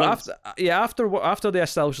 After they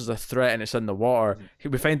establish there's a threat and it's in the water,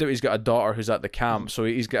 we find out he's got a daughter who's at the camp, so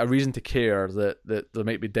he's got a reason to care that there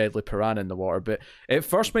might be deadly piranha in the water. But at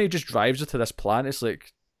first when he just drives her to this plant, it's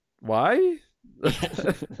like, why?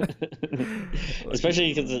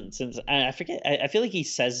 Especially because since I forget, I feel like he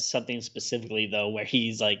says something specifically though where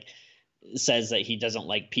he's like says that he doesn't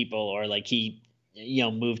like people, or like he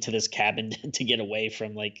moved to this cabin to get away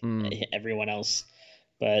from like everyone else.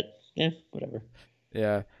 But whatever.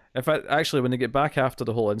 Yeah, in fact, actually, when they get back after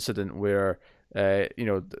the whole incident where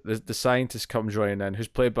the scientist comes joining in, who's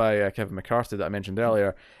played by Kevin McCarthy that I mentioned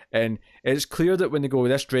earlier, and it's clear that when they go,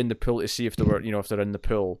 let's drain the pool to see if they were if they're in the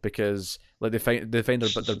pool, because like they find their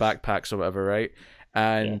backpacks or whatever, right?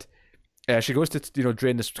 And she goes to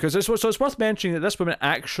drain this, because it's worth mentioning that this woman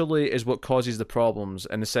actually is what causes the problems,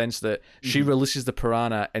 in the sense that she releases the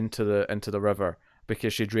piranha into the river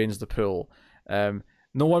because she drains the pool.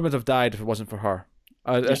 No one would have died if it wasn't for her.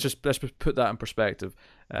 Let's just put that in perspective.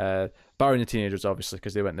 Barring the teenagers, obviously,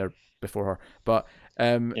 because they went there before her. But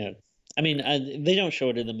I mean, they don't show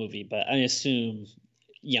it in the movie, but I assume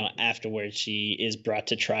afterwards she is brought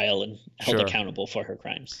to trial and held accountable for her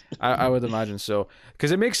crimes. I would imagine so,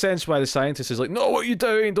 because it makes sense why the scientist is like, no, what are you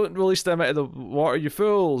doing? Don't release them out of the water, you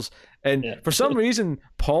fools. And for some reason,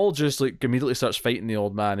 Paul just like immediately starts fighting the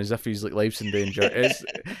old man as if he's like life's in danger.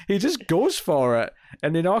 He just goes for it,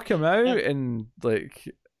 and they knock him out, and like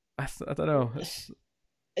I don't know.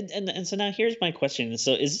 And so now here's my question.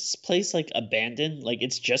 So is this place like abandoned? Like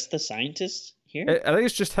it's just the scientist here? I think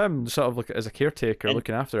it's just him, sort of like as a caretaker,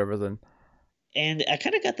 looking after everything. And I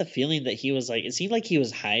kind of got the feeling that he was like, it seemed like he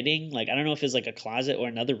was hiding. Like, I don't know if it's like a closet or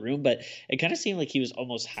another room, but it kind of seemed like he was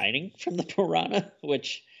almost hiding from the piranha,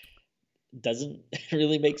 which doesn't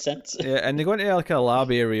really make sense. Yeah, and they go into like a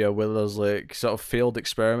lab area where there's like sort of failed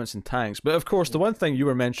experiments in tanks. But of course, the one thing you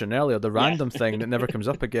were mentioning earlier, the random thing that never comes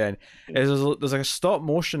up again, is there's like a stop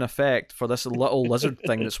motion effect for this little lizard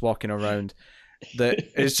thing that's walking around. That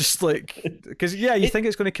is just like, because you think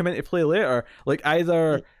it's going to come into play later, like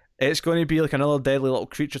either it's going to be like another deadly little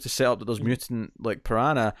creature to set up that those mutant like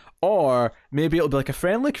piranha, or maybe it'll be like a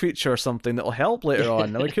friendly creature or something that'll help later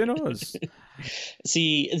on. Like, who knows?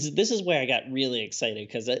 See, this is where I got really excited,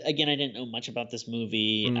 because again, I didn't know much about this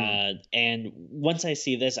movie, and once I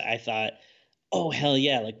see this, I thought, oh hell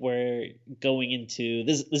yeah, like we're going into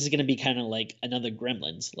this is going to be kind of like another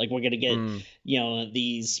Gremlins. Like we're going to get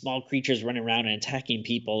these small creatures running around and attacking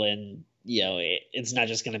people, and it's not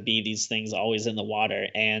just going to be these things always in the water.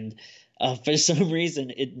 And for some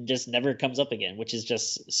reason, it just never comes up again, which is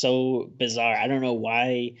just so bizarre. I don't know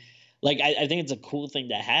why. Like, I think it's a cool thing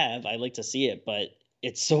to have. I like to see it, but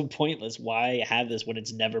it's so pointless. Why have this when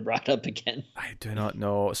it's never brought up again? I do not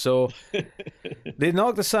know. So they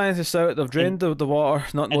knocked the scientists out. They've drained the water,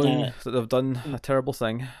 not knowing that they've done a terrible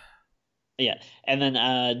thing. Yeah. And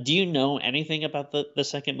then do you know anything about the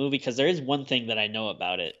second movie? Because there is one thing that I know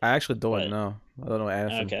about it. I actually don't know. I don't know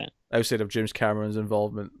anything. Okay. Outside of James Cameron's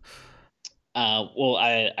involvement. Well,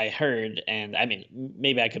 I heard, and I mean,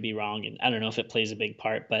 maybe I could be wrong, and I don't know if it plays a big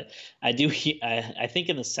part, but I do. I think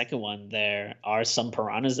in the second one there are some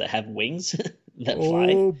piranhas that have wings that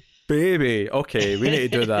fly. Oh, baby. Okay, we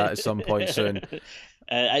need to do that at some point soon.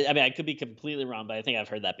 I mean, I could be completely wrong, but I think I've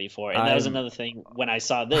heard that before. And that was another thing. When I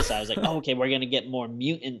saw this, I was like, oh, okay, we're gonna get more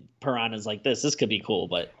mutant piranhas like this. This could be cool,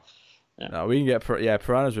 but no, we can get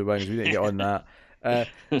piranhas with wings. We need to get on that.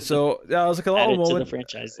 So yeah, there was like a little moment. To the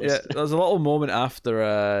franchise list. Yeah, there was a little moment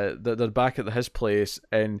after they're back at his place,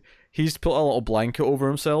 and he's put a little blanket over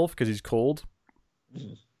himself because he's cold.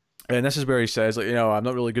 Mm. And this is where he says, like, I'm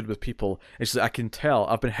not really good with people. It's like, I can tell.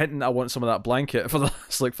 I've been hinting I want some of that blanket for the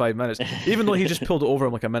last like 5 minutes, even though he just pulled it over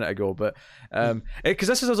him like a minute ago. But because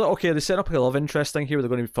this is like, okay, they set up a love interest thing here where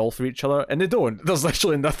they're going to fall for each other, and they don't. There's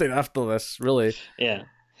literally nothing after this, really. Yeah.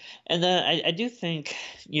 And I do think,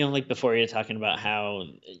 like before you're talking about how,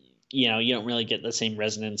 you don't really get the same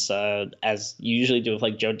resonance as you usually do with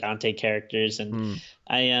like Joe Dante characters. And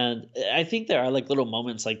I think there are like little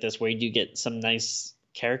moments like this where you do get some nice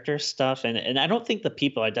character stuff. And I don't think the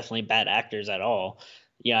people are definitely bad actors at all.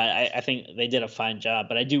 Yeah, I think they did a fine job.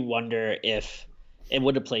 But I do wonder if it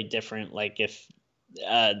would have played different, like if,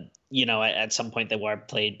 at some point they were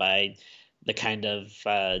played by the kind of,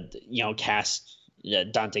 cast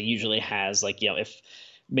Dante usually has, like, if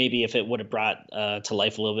it would have brought to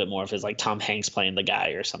life a little bit more if it's like Tom Hanks playing the guy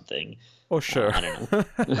or something. Oh sure. I don't know.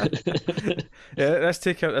 Yeah, let's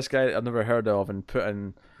take out this guy that I've never heard of and put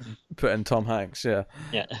in Tom Hanks. Yeah.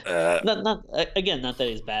 Yeah. Not that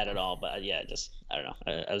he's bad at all, but yeah, just I don't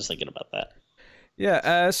know. I was thinking about that.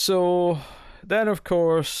 Yeah. So then of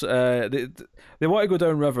course they want to go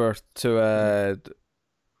down river to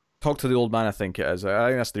talk to the old man, I think it is. I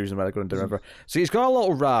think that's the reason why they're going down the river. So he's got a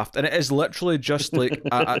little raft, and it is literally just like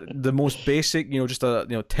the most basic, just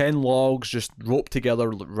 10 logs just roped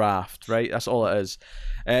together raft, right? That's all it is.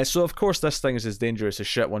 So of course this thing is as dangerous as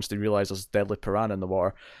shit once they realise there's deadly piranha in the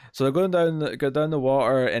water. So they're go down the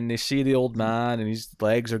water, and they see the old man, and his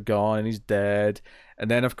legs are gone, and he's dead.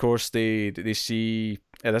 And then of course they see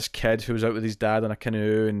this kid who was out with his dad on a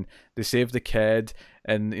canoe, and they save the kid.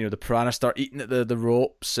 And the piranha start eating at the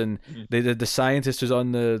ropes, and the scientist who's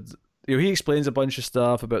on he explains a bunch of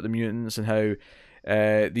stuff about the mutants and how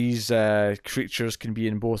these creatures can be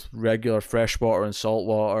in both regular freshwater and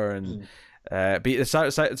saltwater, and but the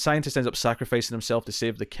scientist ends up sacrificing himself to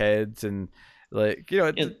save the kids, and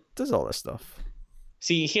it does all this stuff.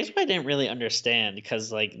 See, here's what I didn't really understand,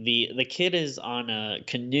 because like the kid is on a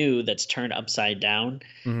canoe that's turned upside down,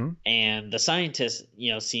 and the scientist,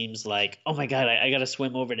 seems like, oh my God, I got to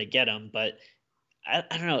swim over to get him. But I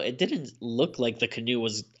don't know, it didn't look like the canoe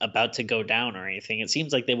was about to go down or anything. It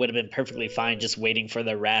seems like they would have been perfectly fine just waiting for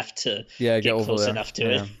the raft to get close enough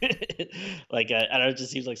to it. Like, I don't know, it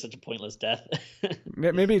just seems like such a pointless death.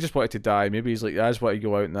 Maybe he just wanted to die. Maybe he's like, I just want to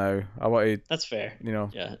go out now. I want to. That's fair.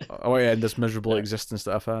 Yeah. I want to end this miserable existence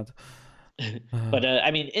that I've had. But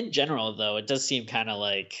I mean, in general, though, it does seem kind of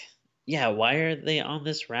like, yeah, why are they on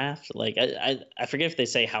this raft? Like, I forget if they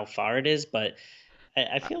say how far it is, but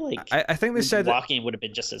I feel like I think they said walking would have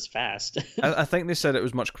been just as fast. I think they said it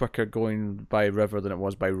was much quicker going by river than it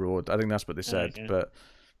was by road. I think that's what they said. Okay. But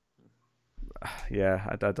yeah,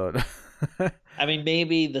 I don't. I mean,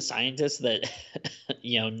 maybe the scientist that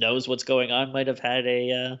knows what's going on might have had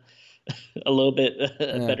a little bit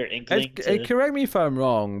better inkling. Correct me if I'm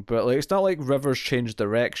wrong, but like, it's not like rivers change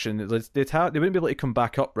direction. They wouldn't be able to come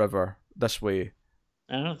back up river this way.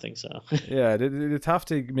 I don't think so. Yeah, they'd have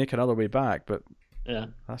to make another way back, but yeah,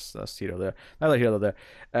 that's here or there. Neither here nor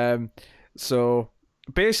there. So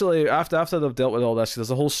basically, after they've dealt with all this,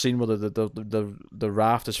 there's a whole scene where the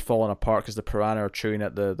raft is falling apart because the piranha are chewing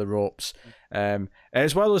at the ropes. And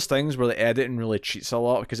it's one of those things where the editing really cheats a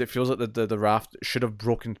lot, because it feels like the raft should have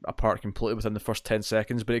broken apart completely within the first 10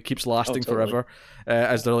 seconds, but it keeps lasting forever,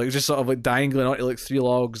 as they're like just sort of like dangling onto like 3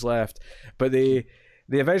 logs left. But they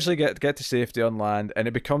eventually get to safety on land, and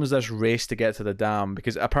it becomes this race to get to the dam,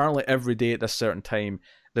 because apparently every day at this certain time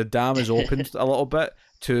the dam is opened a little bit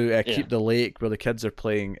to keep the lake where the kids are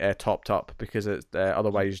playing topped up, because it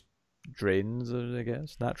otherwise drains, I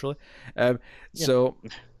guess, naturally. Yeah. Yeah. So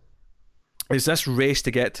it's this race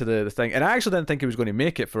to get to the thing, and I actually didn't think he was going to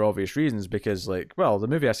make it for obvious reasons, because like, well, the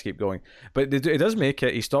movie has to keep going, but it does make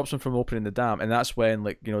it. He stops him from opening the dam, and that's when,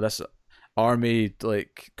 like, this army,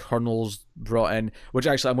 like, colonels brought in, which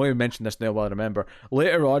actually I'm going to mention this now while I remember.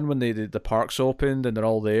 Later on, when the parks opened and they're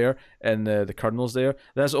all there and the colonel's there,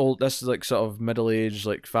 this like sort of middle-aged,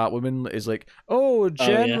 like, fat woman is like, oh,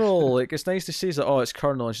 general, yeah. Like, it's nice to see. He's like, oh, it's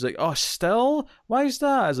colonel, and she's like, oh, still, why is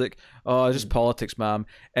that? I was like, oh, just politics, ma'am.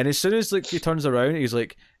 And as soon as, like, he turns around, he's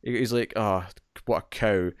like, oh, what a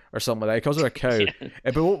cow, or something like that. He calls her a cow. Yeah.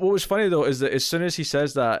 But what was funny though is that as soon as he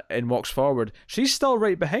says that and walks forward, she's still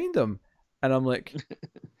right behind him. And I'm like,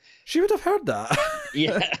 she would have heard that.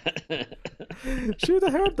 Yeah. She would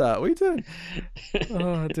have heard that. What are you doing?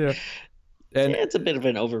 Oh, dear. And, yeah, it's a bit of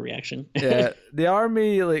an overreaction. Yeah, the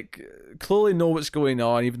army, like, clearly know what's going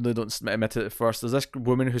on, even though they don't admit it at first. There's this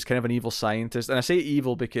woman who's kind of an evil scientist. And I say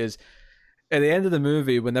evil because at the end of the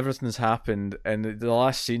movie, when everything's happened, and the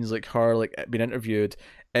last scene's like her, like, being interviewed,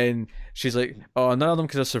 and she's like, oh, none of them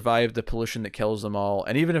could have survived the pollution that kills them all.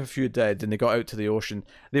 And even if a few did and they got out to the ocean,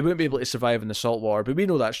 they wouldn't be able to survive in the salt water. But we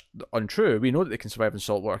know that's untrue. We know that they can survive in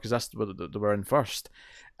salt water because that's what they were in first.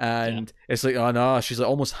 And It's like, oh no, she's like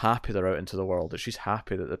almost happy they're out into the world. That she's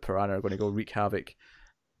happy that the piranha are going to go wreak havoc.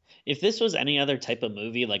 If this was any other type of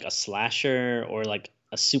movie, like a slasher or like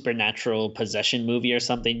a supernatural possession movie or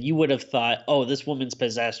something, you would have thought, oh, this woman's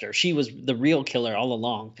possessed, or she was the real killer all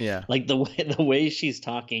along. Yeah. Like the way she's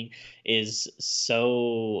talking is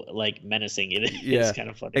so, like, menacing. It's kind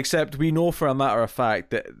of funny. Except we know for a matter of fact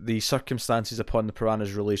that the circumstances upon the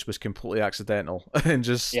piranha's release was completely accidental and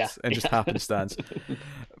just happenstance.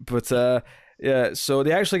 But yeah, so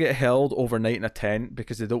they actually get held overnight in a tent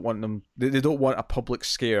because they don't want them. They don't want a public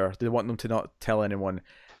scare. They want them to not tell anyone.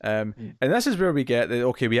 And this is where we get the,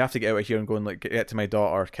 okay, we have to get out of here and go and, like, get to my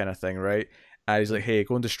daughter kind of thing, right? And he's like, hey,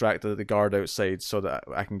 go and distract the guard outside so that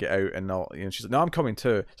I can get out and all. She's like, no, I'm coming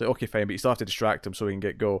too. It's like, okay, fine, but you still have to distract him so we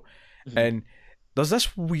can go. Mm-hmm. And there's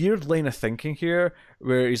this weird line of thinking here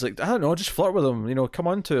where he's like, I don't know, just flirt with him, come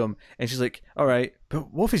on to him. And she's like, all right,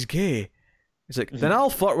 but what if he's gay? He's like, then I'll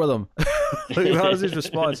flirt with him. Like, that was his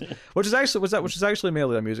response, which is actually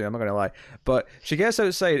mainly amusing. I'm not gonna lie, but she gets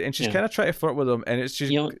outside and she's kind of trying to flirt with him, and it's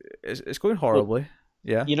just it's going horribly.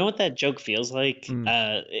 Yeah. You know what that joke feels like?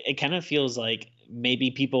 It kind of feels like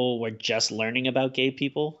maybe people were just learning about gay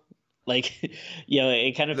people. Like,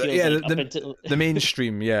 it kind of feels like the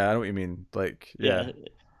mainstream. Yeah, I know what you mean. Like, yeah.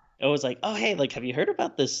 It was like, oh, hey, like, have you heard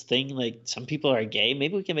about this thing? Like, some people are gay.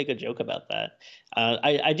 Maybe we can make a joke about that.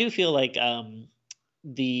 I do feel like I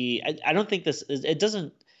don't think it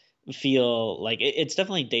doesn't feel like it's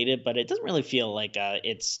definitely dated, but it doesn't really feel like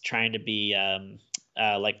it's trying to be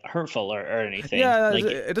like hurtful or anything. Yeah, like,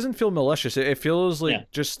 it doesn't feel malicious. It feels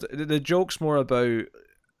like just the joke's more about.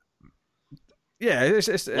 Yeah,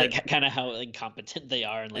 it's like kind of how incompetent they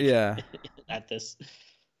are, and like at this.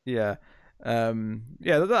 Yeah.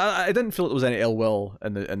 I didn't feel it was any ill will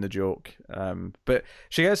in the joke. But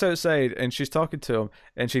she gets outside and she's talking to him,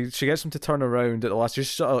 and she gets him to turn around at the last. She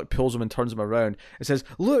just sort of like pulls him and turns him around and says,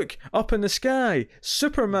 "Look up in the sky,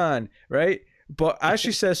 Superman!" Right? But as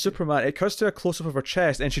she says Superman, it cuts to a close up of her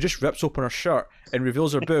chest, and she just rips open her shirt and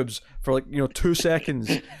reveals her boobs for 2 seconds,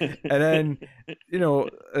 and then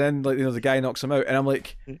the guy knocks him out, and I'm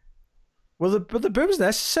like. Were the boobs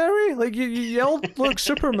necessary? Like, you yelled, "Look,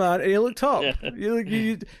 Superman," and he looked up. Yeah.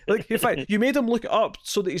 In fact, you made him look up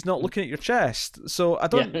so that he's not looking at your chest. So I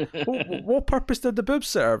don't. What purpose did the boobs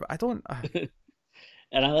serve? I don't.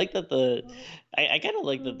 And I like that I kind of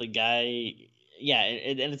like that the guy. Yeah,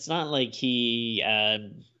 and it's not like he.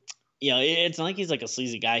 It's not like he's like a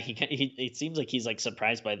sleazy guy. He it seems like he's like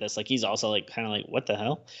surprised by this. Like, he's also like kind of like, what the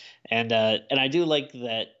hell? And I do like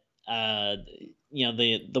that.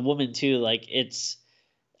 The woman too, like, it's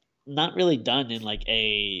not really done in like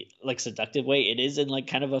a seductive way. It is in like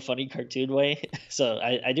kind of a funny cartoon way. So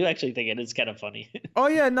I do actually think it is kind of funny. Oh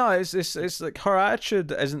yeah, no, it's like her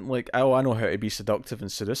attitude isn't like, oh, I know how to be seductive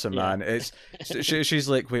and seduce a man. It's she's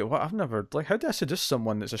like, wait, what? I've never, like, how do I seduce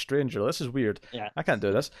someone that's a stranger? This is weird. Yeah, I can't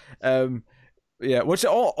do this. Yeah, which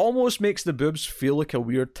almost makes the boobs feel like a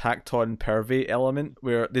weird tacked-on pervy element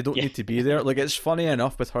where they don't need to be there. Like, it's funny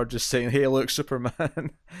enough with her just saying, "Hey, look, Superman."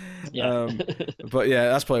 Yeah. But yeah,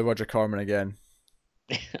 that's probably Roger Corman again.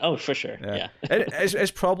 Oh, for sure. Yeah. It's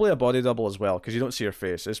probably a body double as well, because you don't see her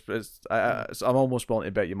face. I'm almost willing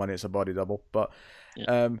to bet you money it's a body double. But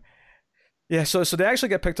yeah, so they actually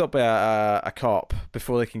get picked up by a cop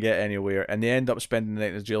before they can get anywhere, and they end up spending the night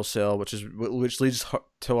in the jail cell, which leads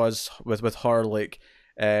to us with her, like,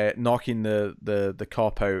 knocking the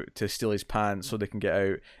cop out to steal his pants so they can get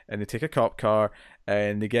out, and they take a cop car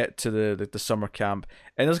and they get to the summer camp,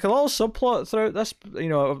 and there's like a little subplot throughout this,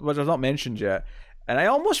 which I've not mentioned yet. And I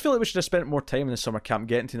almost feel like we should have spent more time in the summer camp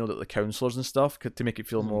getting to know the counselors and stuff to make it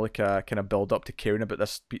feel more like a kind of build up to caring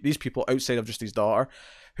about these people outside of just his daughter,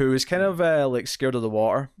 who is kind of like scared of the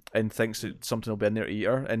water and thinks that something will be in there to eat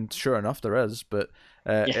her. And sure enough, there is, but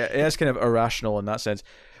it is kind of irrational in that sense.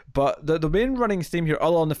 But the main running theme here,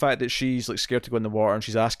 other than the fact that she's like scared to go in the water and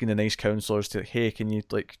she's asking the nice counselors to, hey, can you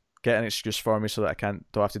like get an excuse for me so that I don't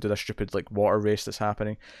have to do this stupid like water race that's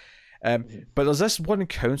happening. But there's this one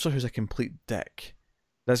counselor who's a complete dick.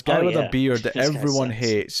 This guy with a beard that everyone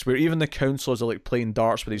hates, where even the counselors are like playing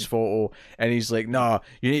darts with his photo, and he's like, "No,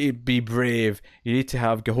 you need to be brave. You need to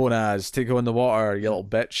have cojones to go in the water, you little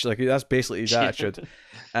bitch." Like that's basically his attitude,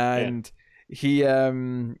 and he,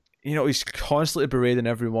 he's constantly berating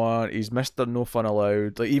everyone. He's Mr. No Fun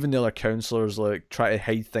Allowed. Like even the other counselors like try to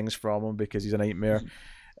hide things from him because he's a nightmare.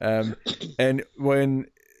 And when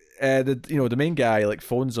the main guy like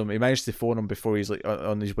phones him, he managed to phone him before he's like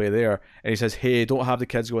on his way there, and he says, "Hey, don't have the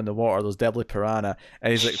kids go in the water. There's deadly piranha."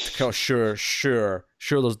 And he's like, "Oh, sure,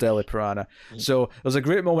 there's deadly piranha." So there's a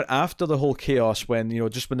great moment after the whole chaos when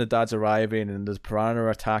just when the dad's arriving and the piranha are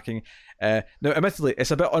attacking. Now, admittedly,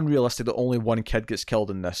 it's a bit unrealistic that only one kid gets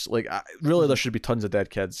killed in this. Like, really, there should be tons of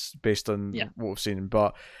dead kids based on what we've seen.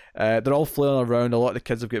 But they're all flailing around. A lot of the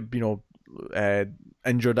kids have got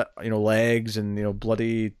injured legs and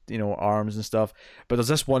bloody arms and stuff, but there's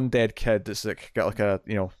this one dead kid that's like got like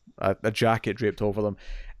a jacket draped over them,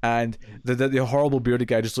 and the horrible bearded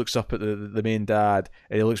guy just looks up at the main dad,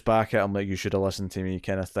 and he looks back at him like, "You should have listened to me,"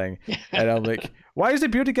 kind of thing. And I'm like, why is the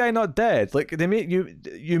bearded guy not dead? Like, they made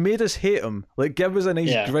you made us hate him. Like, give us a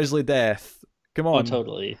nice grisly death. Come on.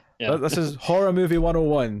 Totally. This is horror movie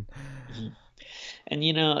 101.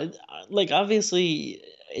 And like, obviously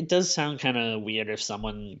it does sound kind of weird if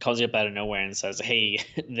someone calls you up out of nowhere and says, "Hey,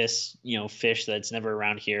 this fish that's never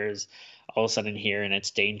around here is all of a sudden here and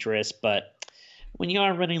it's dangerous." But when you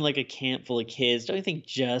are running like a camp full of kids, don't you think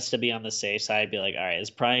just to be on the safe side, be like, "All right, it's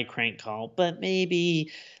probably a crank call, but maybe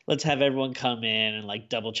let's have everyone come in and like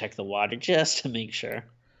double check the water just to make sure."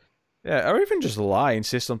 Yeah, or even just lie and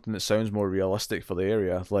say something that sounds more realistic for the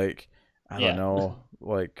area. Like, I don't know,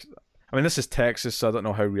 like, I mean, this is Texas, so I don't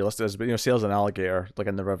know how realistic it is, but say there's an alligator like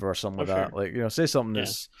in the river or something like that. Like, say something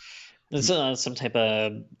that's some type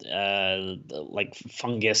of like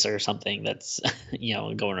fungus or something that's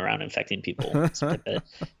going around infecting people.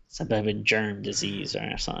 Some type of germ disease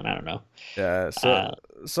or something. I don't know. Yeah.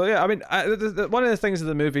 So yeah. I mean, one of the things that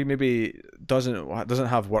the movie maybe doesn't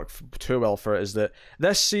have worked too well for it is that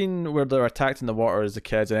this scene where they're attacked in the water is the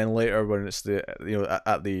kids, and then later when it's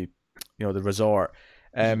at the the resort.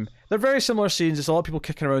 They're very similar scenes. It's a lot of people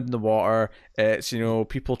kicking around in the water. It's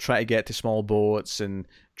people try to get to small boats and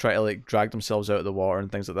try to like drag themselves out of the water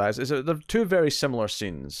and things like that. They're two very similar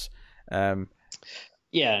scenes.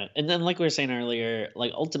 Yeah, and then like we were saying earlier,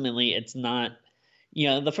 like ultimately it's not.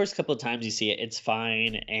 The first couple of times you see it, it's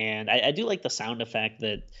fine, and I do like the sound effect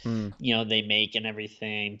that they make and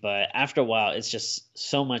everything. But after a while, it's just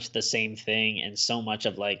so much the same thing, and so much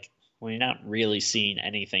of like, when you're not really seeing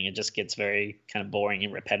anything, it just gets very kind of boring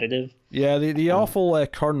and repetitive. Yeah, the awful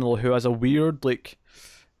colonel who has a weird like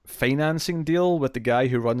financing deal with the guy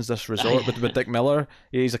who runs this resort with Dick Miller.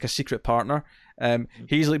 He's like a secret partner.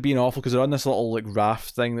 He's like being awful because they're on this little like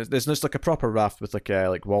raft thing. There's just like a proper raft with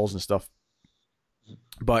like walls and stuff.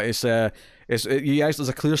 But there's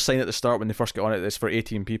a clear sign at the start when they first get on it. It's for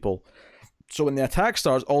 18 people. So when the attack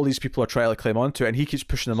starts, all these people are trying to climb onto it, and he keeps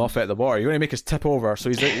pushing them off out of the water. You want to make us tip over, so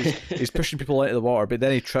he's pushing people into the water, but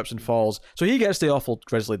then he trips and falls. So he gets the awful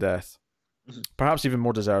grisly death, perhaps even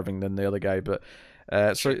more deserving than the other guy. But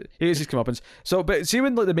so he gets his comeuppance. So, but see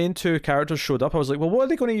when like the main two characters showed up, I was like, well, what are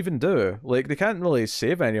they going to even do? Like they can't really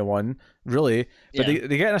save anyone, really. But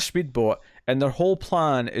they get in a speedboat, and their whole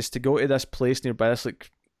plan is to go to this place nearby, this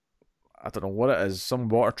like I don't know what it is, some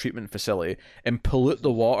water treatment facility, and pollute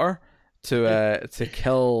the water to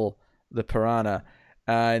kill the piranha.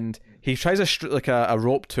 And he tries a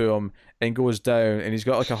rope to him and goes down, and he's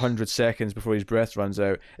got like 100 seconds before his breath runs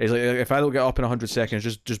out. He's like, if I don't get up in 100 seconds,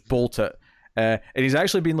 just bolt it. And he's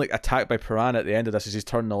actually been like attacked by piranha at the end of this as he's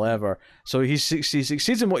turning the lever. So he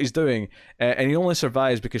succeeds in what he's doing, and he only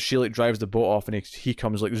survives because she like drives the boat off, and he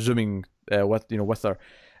comes like zooming with her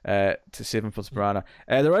to save him from the piranha.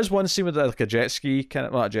 There is one scene with like a jet ski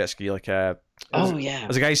not a jet ski, like a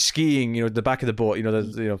there's a guy skiing, the back of the boat. I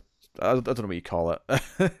don't know what you call it. I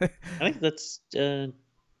think that's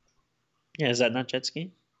is that not jet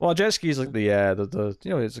ski? Well, a jet ski is like the it's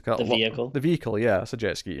like The vehicle. the vehicle. Yeah, it's a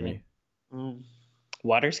jet ski to Yeah. me. Um,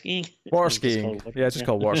 Water skiing. Water Is it just skiing. called water? Yeah, it's just Yeah.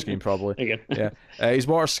 called water skiing probably. There you go. Yeah, he's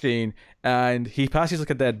water skiing and he passes like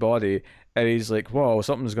a dead body and he's like, "Whoa,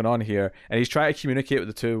 something's going on here!" And he's trying to communicate with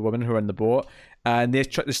the two women who are in the boat. And they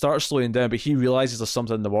start slowing down, but he realizes there's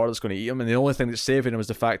something in the water that's going to eat him. And the only thing that's saving him is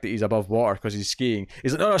the fact that he's above water because he's skiing.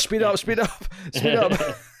 He's like, "No, no, speed up, speed up, speed up!"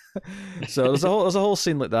 So there's a whole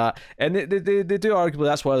scene like that, and they do arguably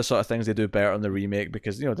that's one of the sort of things they do better in the remake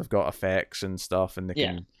because they've got effects and stuff and they Yeah.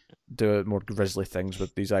 can do more grisly things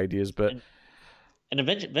with these ideas. But And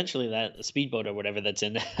eventually that speedboat or whatever that's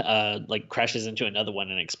in like crashes into another one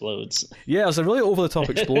and explodes. yeah, it's a really over the top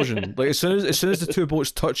explosion. Like as soon as the two boats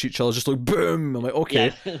touch each other, it's just like boom. I'm like,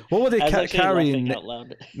 okay, Yeah. what were they I was actually carrying? laughing out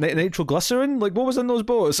loud. Nitroglycerin? Like what was in those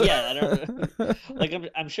boats? Yeah, I don't like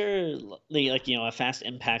I'm sure like a fast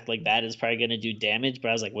impact like that is probably going to do damage, but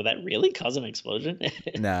I was like, will that really cause an explosion?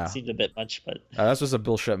 Nah. It seemed a bit much, but That's just a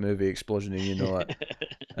bullshit movie explosion, and you know it.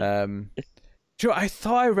 Do you know, I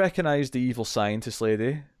thought I recognized the evil scientist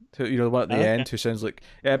lady, the one at the end, who sounds like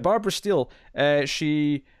Barbara Steele.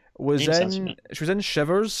 She was Name sounds familiar. she was in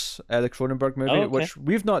Shivers, the Cronenberg movie, Oh, okay. which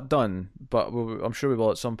we've not done, but I'm sure we will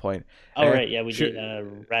at some point. Oh right, yeah, we she-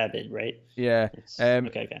 did Rabid, right? Yeah,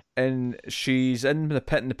 Okay. and she's in The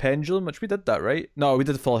Pit and the Pendulum, which we did that, right? No, we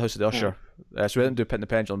did The Full House of the Usher, so we didn't do Pit and the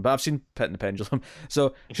Pendulum, but I've seen Pit and the Pendulum.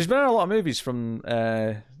 So she's been in a lot of movies from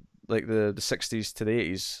like the 60s to the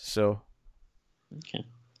 80s, so Okay.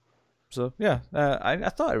 yeah, I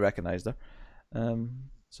thought I recognized her,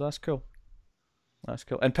 so that's cool. That's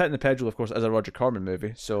cool. And Pit and the Pendulum, of course, is a Roger Corman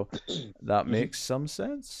movie, so that makes some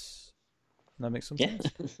sense.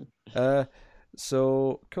 Yeah.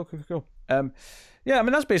 So cool. Yeah, I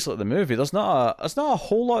mean that's basically the movie. There's not a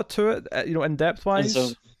whole lot to it, in depth And wise.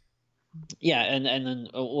 so yeah, and then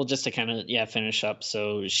well, just to kind of finish up.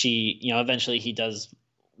 So she, eventually he does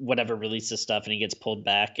whatever releases stuff, and he gets pulled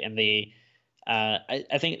back, and they,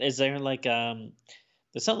 I think is there like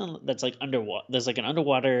there's something that's like underwater. There's like an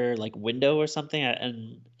underwater like window or something,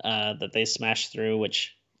 and that they smash through,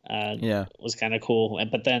 which Yeah, was kind of cool. And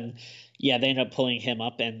but then they end up pulling him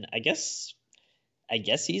up, and I guess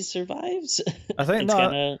he survives. I think It's no,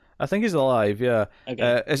 kinda I think he's alive. Yeah,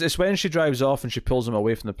 okay. it's when she drives off and she pulls him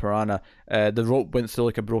away from the piranha. The rope went through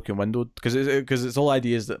like a broken window because its whole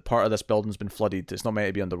idea is that part of this building's been flooded. It's not meant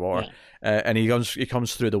to be underwater, and he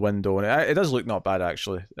comes through the window, and it does look not bad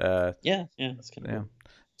actually. Yeah, that's kind of Yeah. cool.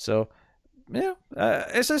 So, yeah,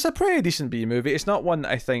 it's a pretty decent B movie. It's not one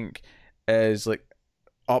that I think is like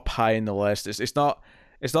up high in the list. It's not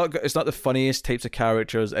the funniest types of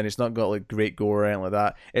characters, and it's not got like great gore or anything like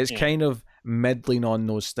that. It's kind of middling on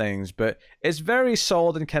those things, but it's very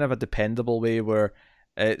solid in kind of a dependable way where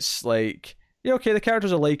it's like, yeah, okay, the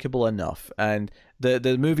characters are likable enough, and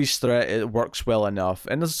the movie's threat, it works well enough,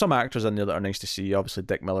 and there's some actors in there that are nice to see. Obviously,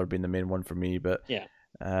 Dick Miller being the main one for me, but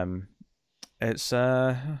it's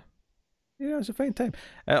it's a fine time.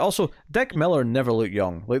 Also, Dick Miller never looked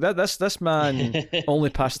young. Like that. This man only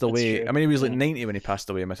passed away. true. I mean, he was like 90 when he passed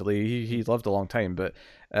away. Admittedly, he lived a long time, but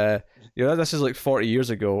this is like 40 years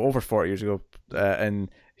ago, over 40 years ago, and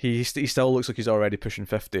he still looks like he's already pushing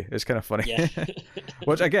 50. It's kind of funny. Yeah.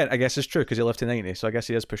 Which again, I guess is true because he lived to 90, so I guess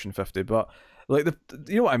he is pushing 50. But like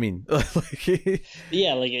you know what I mean? Like,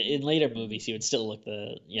 Yeah, like in later movies, he would still look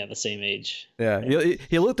the same age. yeah,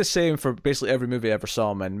 he looked the same for basically every movie I ever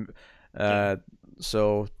saw him in.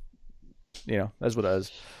 So, that's what it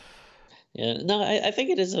is. Yeah, no, I think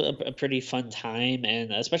it is a pretty fun time,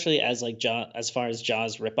 and especially as like as far as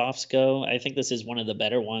Jaws ripoffs go, I think this is one of the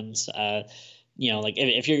better ones. Like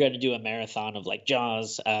if you're going to do a marathon of like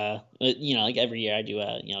Jaws, like every year I do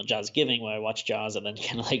a Jaws Giving where I watch Jaws and then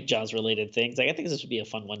kind of like Jaws related things. Like I think this would be a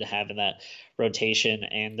fun one to have in that rotation.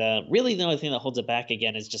 And really, the only thing that holds it back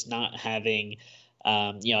again is just not having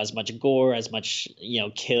as much gore, as much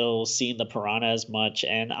kill, seeing the piranha as much,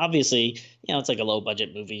 and obviously it's like a low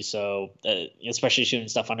budget movie, so especially shooting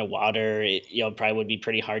stuff underwater, it probably would be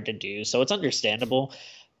pretty hard to do. So it's understandable.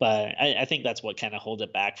 But I think that's what kind of holds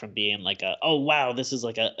it back from being like oh wow, this is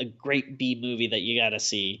like a great B movie that you got to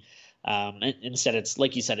see. Instead, it's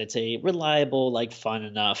like you said, it's a reliable, like fun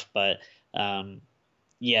enough, but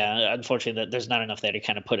unfortunately, there's not enough there to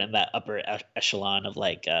kind of put in that upper echelon of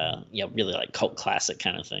like really like cult classic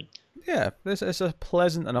kind of thing. Yeah, it's a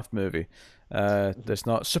pleasant enough movie. It's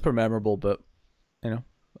not super memorable, but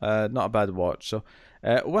not a bad watch. So,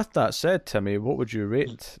 with that said, Timmy, what would you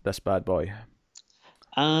rate this bad boy?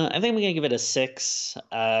 I think we're gonna give it a 6.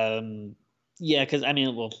 Yeah, because I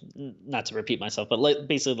mean, well, not to repeat myself, but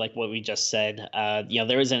basically like what we just said,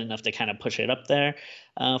 there isn't enough to kind of push it up there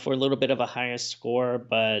for a little bit of a higher score.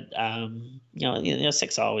 But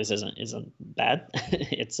 6 always isn't bad.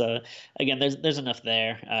 It's again, there's enough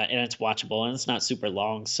there, and it's watchable, and it's not super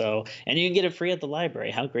long. So, and you can get it free at the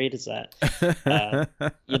library. How great is that?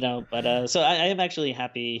 But so I am actually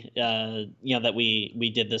happy, that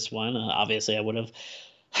we did this one. Obviously, I would have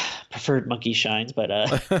preferred Monkey Shines, but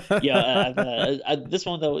this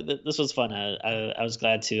one though, this was fun. I was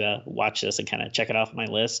glad to watch this and kind of check it off my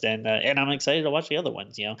list, and I'm excited to watch the other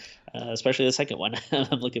ones. Especially the second one.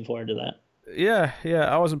 I'm looking forward to that. Yeah.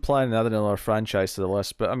 I wasn't planning adding another franchise to the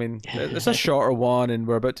list, but I mean, it's a shorter one, and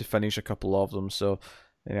we're about to finish a couple of them, so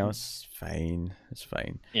it's fine. It's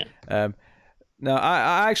fine. Yeah. No,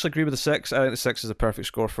 I actually agree with the 6. I think the 6 is a perfect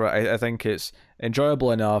score for it. I think it's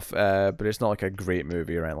enjoyable enough, but it's not like a great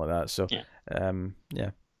movie or anything like that. So,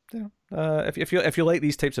 if you like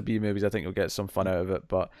these types of B movies, I think you'll get some fun out of it.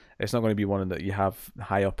 But it's not going to be one that you have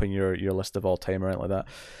high up in your list of all time or anything like that.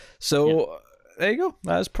 So there you go.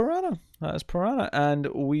 That is Piranha. And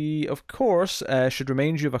we, of course, should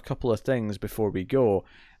remind you of a couple of things before we go.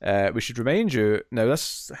 We should remind you now.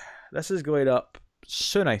 This is going up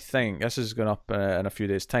soon. I think this is going up in a few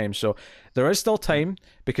days' time, so there is still time,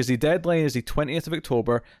 because the deadline is the 20th of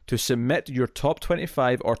October to submit your top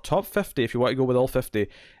 25 or top 50. If you want to go with all 50,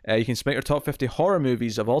 you can submit your top 50 horror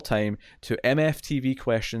movies of all time to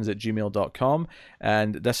mftvquestions@gmail.com,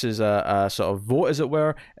 and this is a sort of vote, as it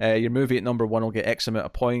were. Your movie at number 1 will get X amount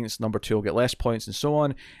of points, number 2 will get less points, and so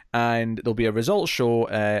on. And there'll be a results show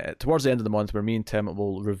towards the end of the month where me and Tim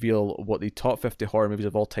will reveal what the top 50 horror movies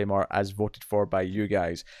of all time are, as voted for by you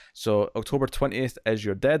guys. So October 20th is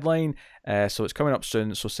your deadline, so it's coming up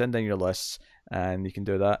soon, so send in your lists and you can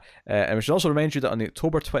do that. And we should also remind you that on the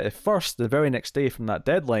October 21st, the very next day from that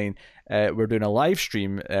deadline, we're doing a live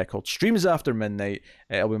stream called Streams After Midnight.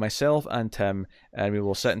 It'll be myself and Tim, and we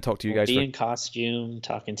will sit and talk to you guys. Be in costume,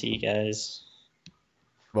 talking to you guys.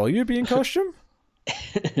 Will you be in costume?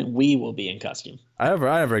 We will be in costume. I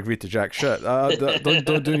never agreed to jack shit.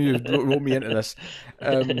 Don't roll me into this.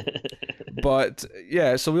 But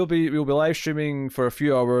yeah, so we'll be live streaming for a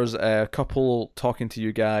few hours. A couple talking to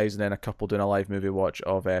you guys, and then a couple doing a live movie watch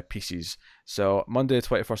of Pieces. So Monday,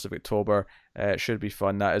 21st of October, it should be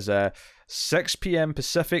fun. That is 6 p.m.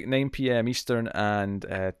 Pacific, 9 p.m. Eastern, and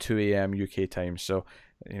 2 a.m. UK time. So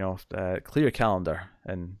clear your calendar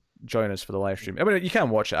and join us for the live stream. I mean, you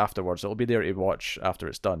can watch it afterwards. It'll be there to watch after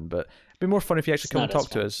it's done, but it'd be more fun if you actually come and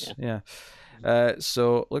talk to us. Yeah.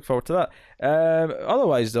 So look forward to that.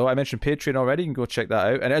 Otherwise, though, I mentioned Patreon already. You can go check that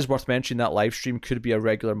out. And it is worth mentioning that live stream could be a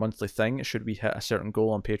regular monthly thing should we hit a certain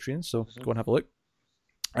goal on Patreon. So go and have a look.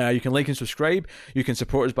 You can like and subscribe. You can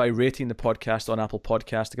support us by rating the podcast on Apple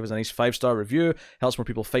Podcasts to give us a nice 5-star review. Helps more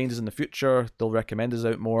people find us in the future. They'll recommend us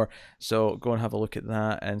out more. So go and have a look at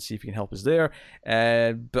that and see if you can help us there.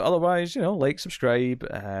 But otherwise, like, subscribe.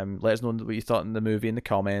 Let us know what you thought in the movie in the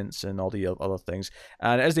comments and all the other things.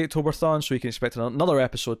 And it is the October-thon, so you can expect another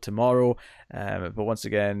episode tomorrow. But once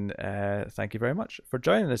again, thank you very much for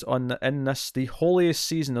joining us in this, the holiest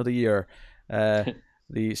season of the year.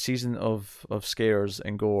 The season of scares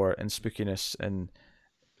and gore and spookiness and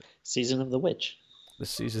season of the witch. The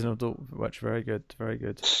season of the witch. Very good, very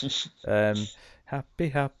good. Happy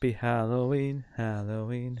Halloween,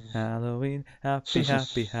 Halloween, Halloween.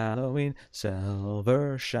 Happy Halloween,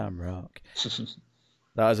 Silver Shamrock.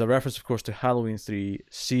 That is a reference, of course, to Halloween 3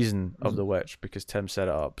 Season of the Witch, because Tim set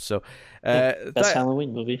it up. So best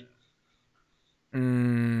Halloween movie. I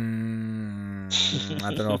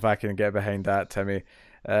don't know if I can get behind that, Timmy.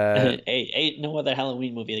 Ain't no other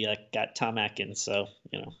Halloween movie that got Tom Atkins, so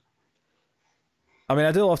I mean,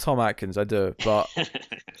 I do love Tom Atkins, I do, but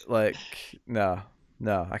no,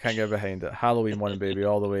 I can't get behind it. Halloween 1, baby,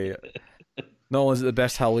 all the way. Not only is it the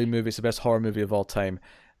best Halloween movie, it's the best horror movie of all time.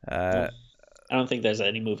 I don't think there's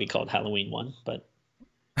any movie called Halloween 1, but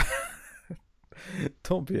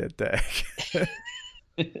don't be a dick.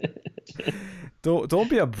 Don't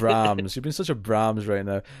be a Brahms. You've been such a Brahms right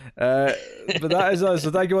now. But that is us. So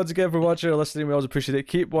thank you once again for watching or listening. We always appreciate it.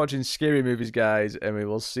 Keep watching scary movies, guys, and we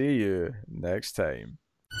will see you next time.